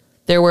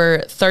 There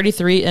were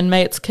 33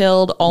 inmates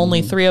killed,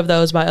 only 3 of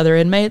those by other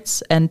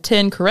inmates, and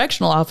 10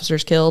 correctional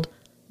officers killed,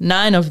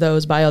 9 of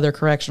those by other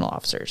correctional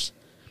officers.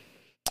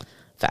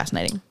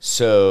 Fascinating.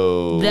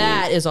 So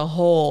that is a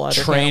whole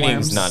other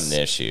training's not an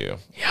issue.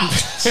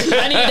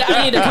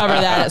 I need to cover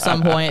that at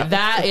some point.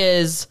 That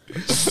is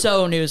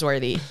so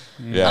newsworthy.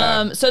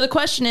 Yeah. So the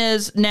question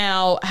is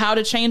now how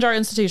to change our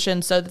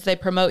institutions so that they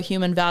promote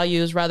human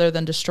values rather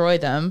than destroy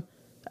them.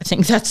 I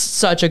think that's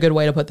such a good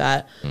way to put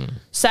that.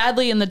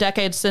 Sadly, in the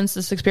decades since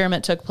this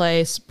experiment took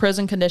place,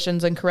 prison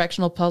conditions and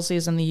correctional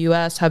policies in the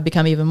U.S. have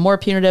become even more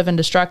punitive and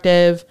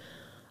destructive.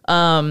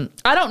 I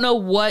don't know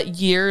what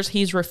years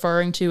he's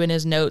referring to in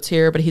his notes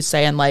here, but he's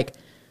saying like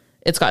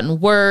it's gotten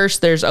worse.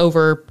 There's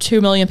over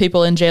 2 million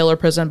people in jail or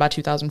prison by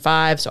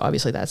 2005, so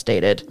obviously that's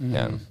dated.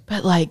 Yeah.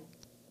 But like,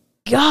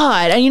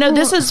 God, and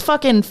this is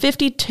fucking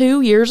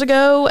 52 years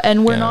ago,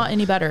 and we're not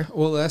any better.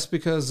 Well, that's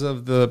because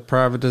of the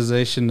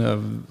privatization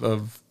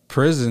of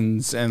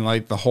prisons, and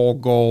like the whole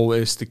goal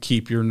is to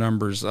keep your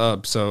numbers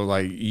up. So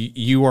like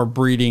you are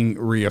breeding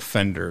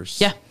reoffenders.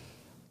 Yeah.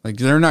 Like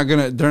they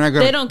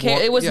don't care.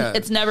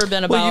 It's never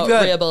been about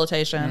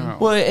rehabilitation. No.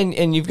 Well,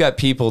 and you've got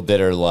people that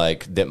are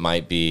like that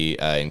might be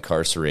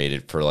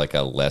incarcerated for like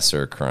a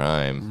lesser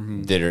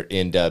crime that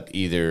end up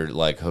either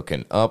like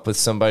hooking up with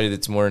somebody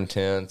that's more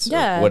intense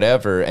or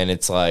whatever, and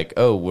it's like,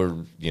 oh, we're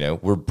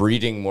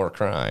breeding more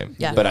crime.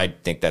 Yeah. But I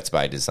think that's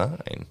by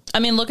design. I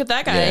mean, look at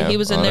that guy. Yeah, he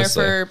was in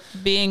honestly. there for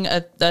being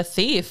a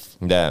thief.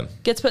 Yeah.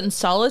 Gets put in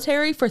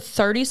solitary for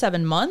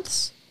 37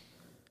 months.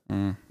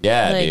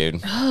 Yeah, Like,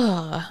 dude.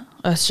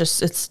 It's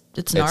just it's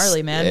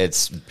gnarly, man.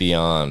 It's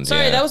beyond.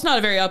 Sorry, that was not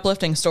a very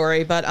uplifting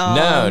story, but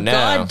No.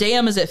 God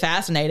damn, is it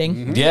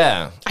fascinating?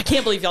 Yeah. I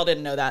can't believe y'all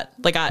didn't know that.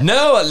 Like, I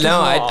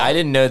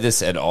didn't know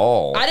this at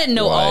all. I didn't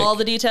know all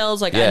the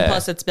details. Like, and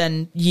plus, it's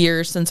been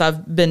years since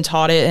I've been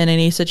taught it in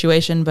any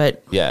situation.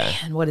 But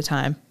man, what a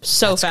time!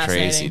 So That's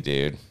fascinating, crazy,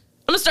 dude.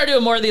 I'm gonna start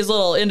doing more of these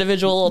little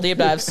individual little deep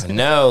dives.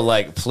 No,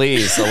 like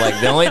please. So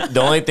like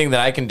the only thing that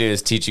I can do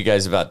is teach you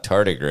guys about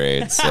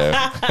tardigrades. So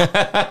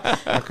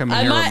I'll come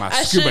in here with my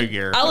scuba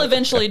gear. I'll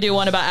eventually do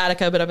one about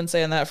Attica, but I've been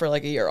saying that for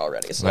like a year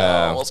already. So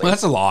we'll see. Well,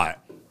 that's a lot.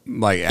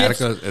 Like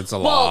Attica, it's a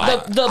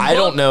lot. The I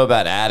don't know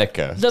about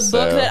Attica. The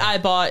book that I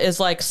bought is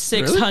like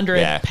 600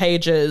 Really?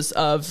 pages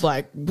of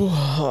like,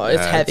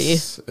 it's heavy.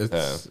 It's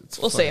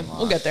We'll see.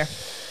 We'll get there.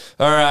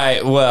 All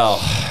right. Well,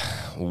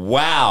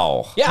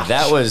 wow. Yeah.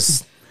 That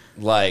was.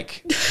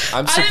 Like,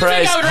 I'm I didn't think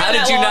surprised. I would run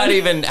that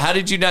long. How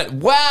did you not?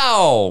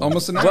 Wow.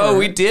 Almost an hour. Whoa,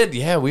 we did.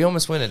 Yeah, we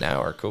almost went an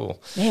hour. Cool.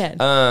 Man.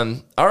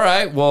 All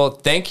right. Well,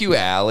 thank you,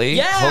 Allie.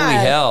 Yeah. Holy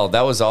hell.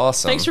 That was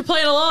awesome. Thanks for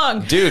playing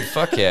along. Dude,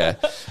 fuck yeah.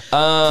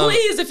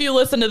 Please, if you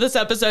listen to this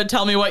episode,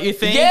 tell me what you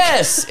think.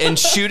 Yes, and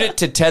shoot it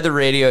to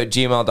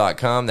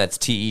tetherradio@gmail.com. That's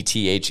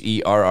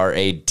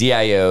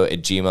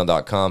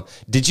TETHERRADIO@gmail.com.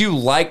 Did you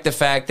like the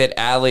fact that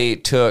Allie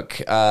took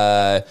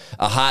a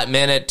hot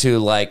minute to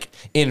like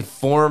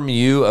inform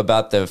you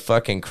about the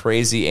fucking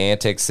crazy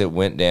antics that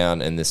went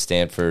down in the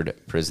Stanford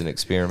prison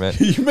experiment?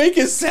 You make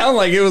it sound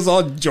like it was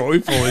all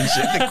joyful and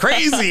shit. The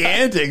crazy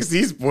antics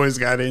these boys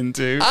got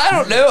into. I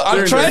don't know.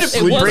 I'm trying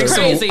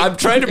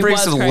to bring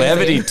some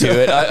levity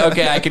to it.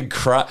 Okay, I could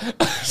cry.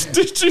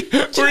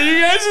 Were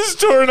you guys as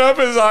torn up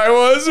as I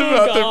was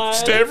about the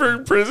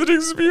Stanford prison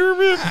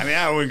experiment? I mean,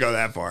 I wouldn't go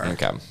that far.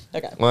 Okay.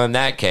 Well, in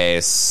that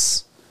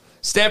case,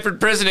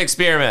 Stanford prison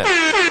experiment. All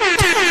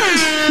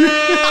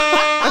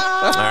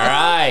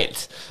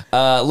right.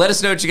 Let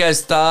us know what you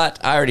guys thought.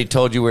 I already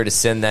told you where to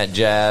send that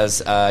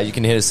jazz. You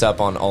can hit us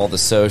up on all the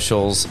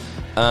socials.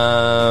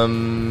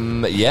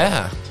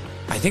 Yeah.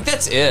 I think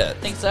that's it. I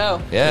think so.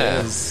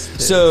 Yeah.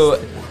 So,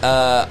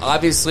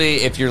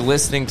 obviously, if you're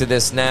listening to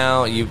this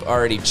now, you've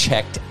already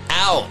checked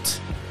out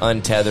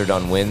Untethered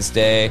on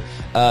Wednesday.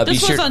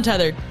 This was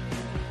Untethered.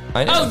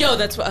 I know. Oh, no,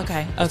 that's what...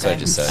 Okay. That's what I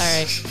just said.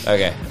 All right.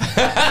 Okay.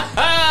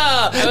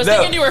 I was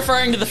thinking you were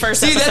referring to the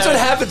first episode. See, that's what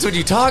happens when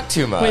you talk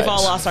too much. We've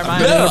all lost our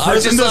minds. No, I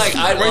was just like,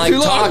 I way like too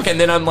long. talk, and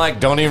then I'm like,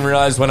 don't even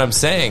realize what I'm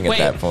saying Wait,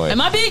 at that point.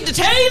 am I being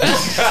detained?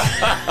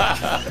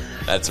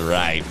 That's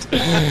right.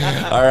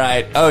 All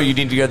right. Oh, you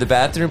need to go to the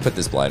bathroom? Put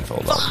this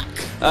blindfold on.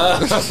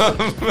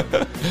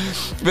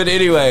 But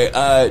anyway,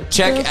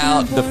 check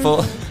out the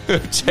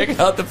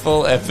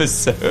full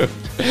episode.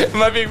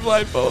 Am I being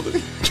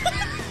blindfolded?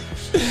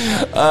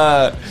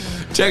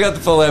 Check out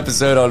the full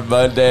episode on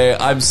Monday.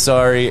 I'm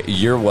sorry.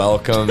 You're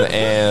welcome.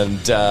 And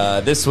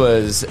this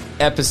was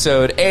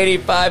episode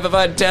 85 of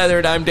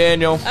Untethered. I'm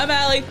Daniel. I'm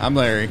Allie. I'm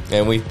Larry.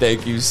 And we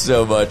thank you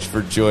so much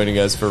for joining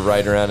us for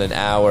right around an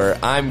hour.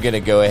 I'm going to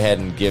go ahead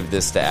and give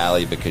this to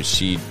Allie because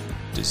she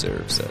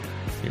deserves it.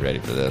 You ready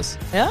for this?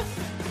 Yeah?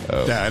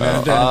 No.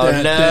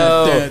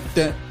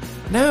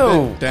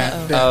 No.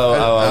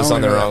 I was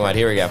on the wrong one.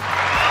 Here we go.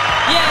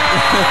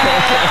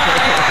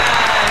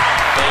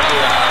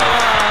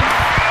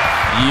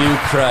 You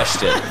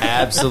crushed it.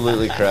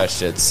 Absolutely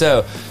crushed it.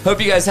 So, hope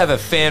you guys have a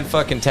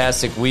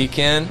fan-fucking-tastic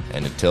weekend.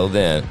 And until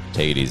then,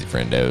 take it easy,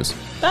 friendos.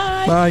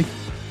 Bye. Bye.